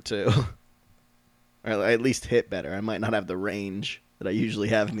hungover too. Or at least hit better. I might not have the range that I usually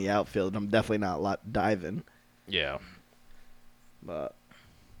have in the outfield. I'm definitely not diving. Yeah. But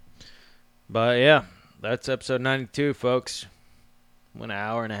yeah, that's episode 92, folks. 1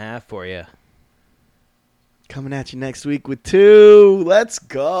 hour and a half for you. Coming at you next week with 2. Let's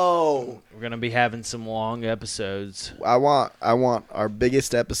go. We're gonna be having some long episodes. I want our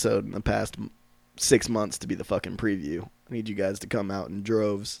biggest episode in the past 6 months to be the fucking preview. I need you guys to come out in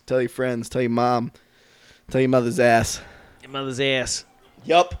droves. Tell your friends. Tell your mom. Tell your mother's ass. Your mother's ass.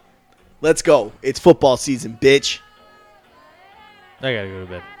 Yup. Let's go. It's football season, bitch. I gotta go to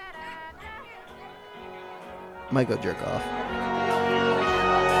bed. Might go jerk off.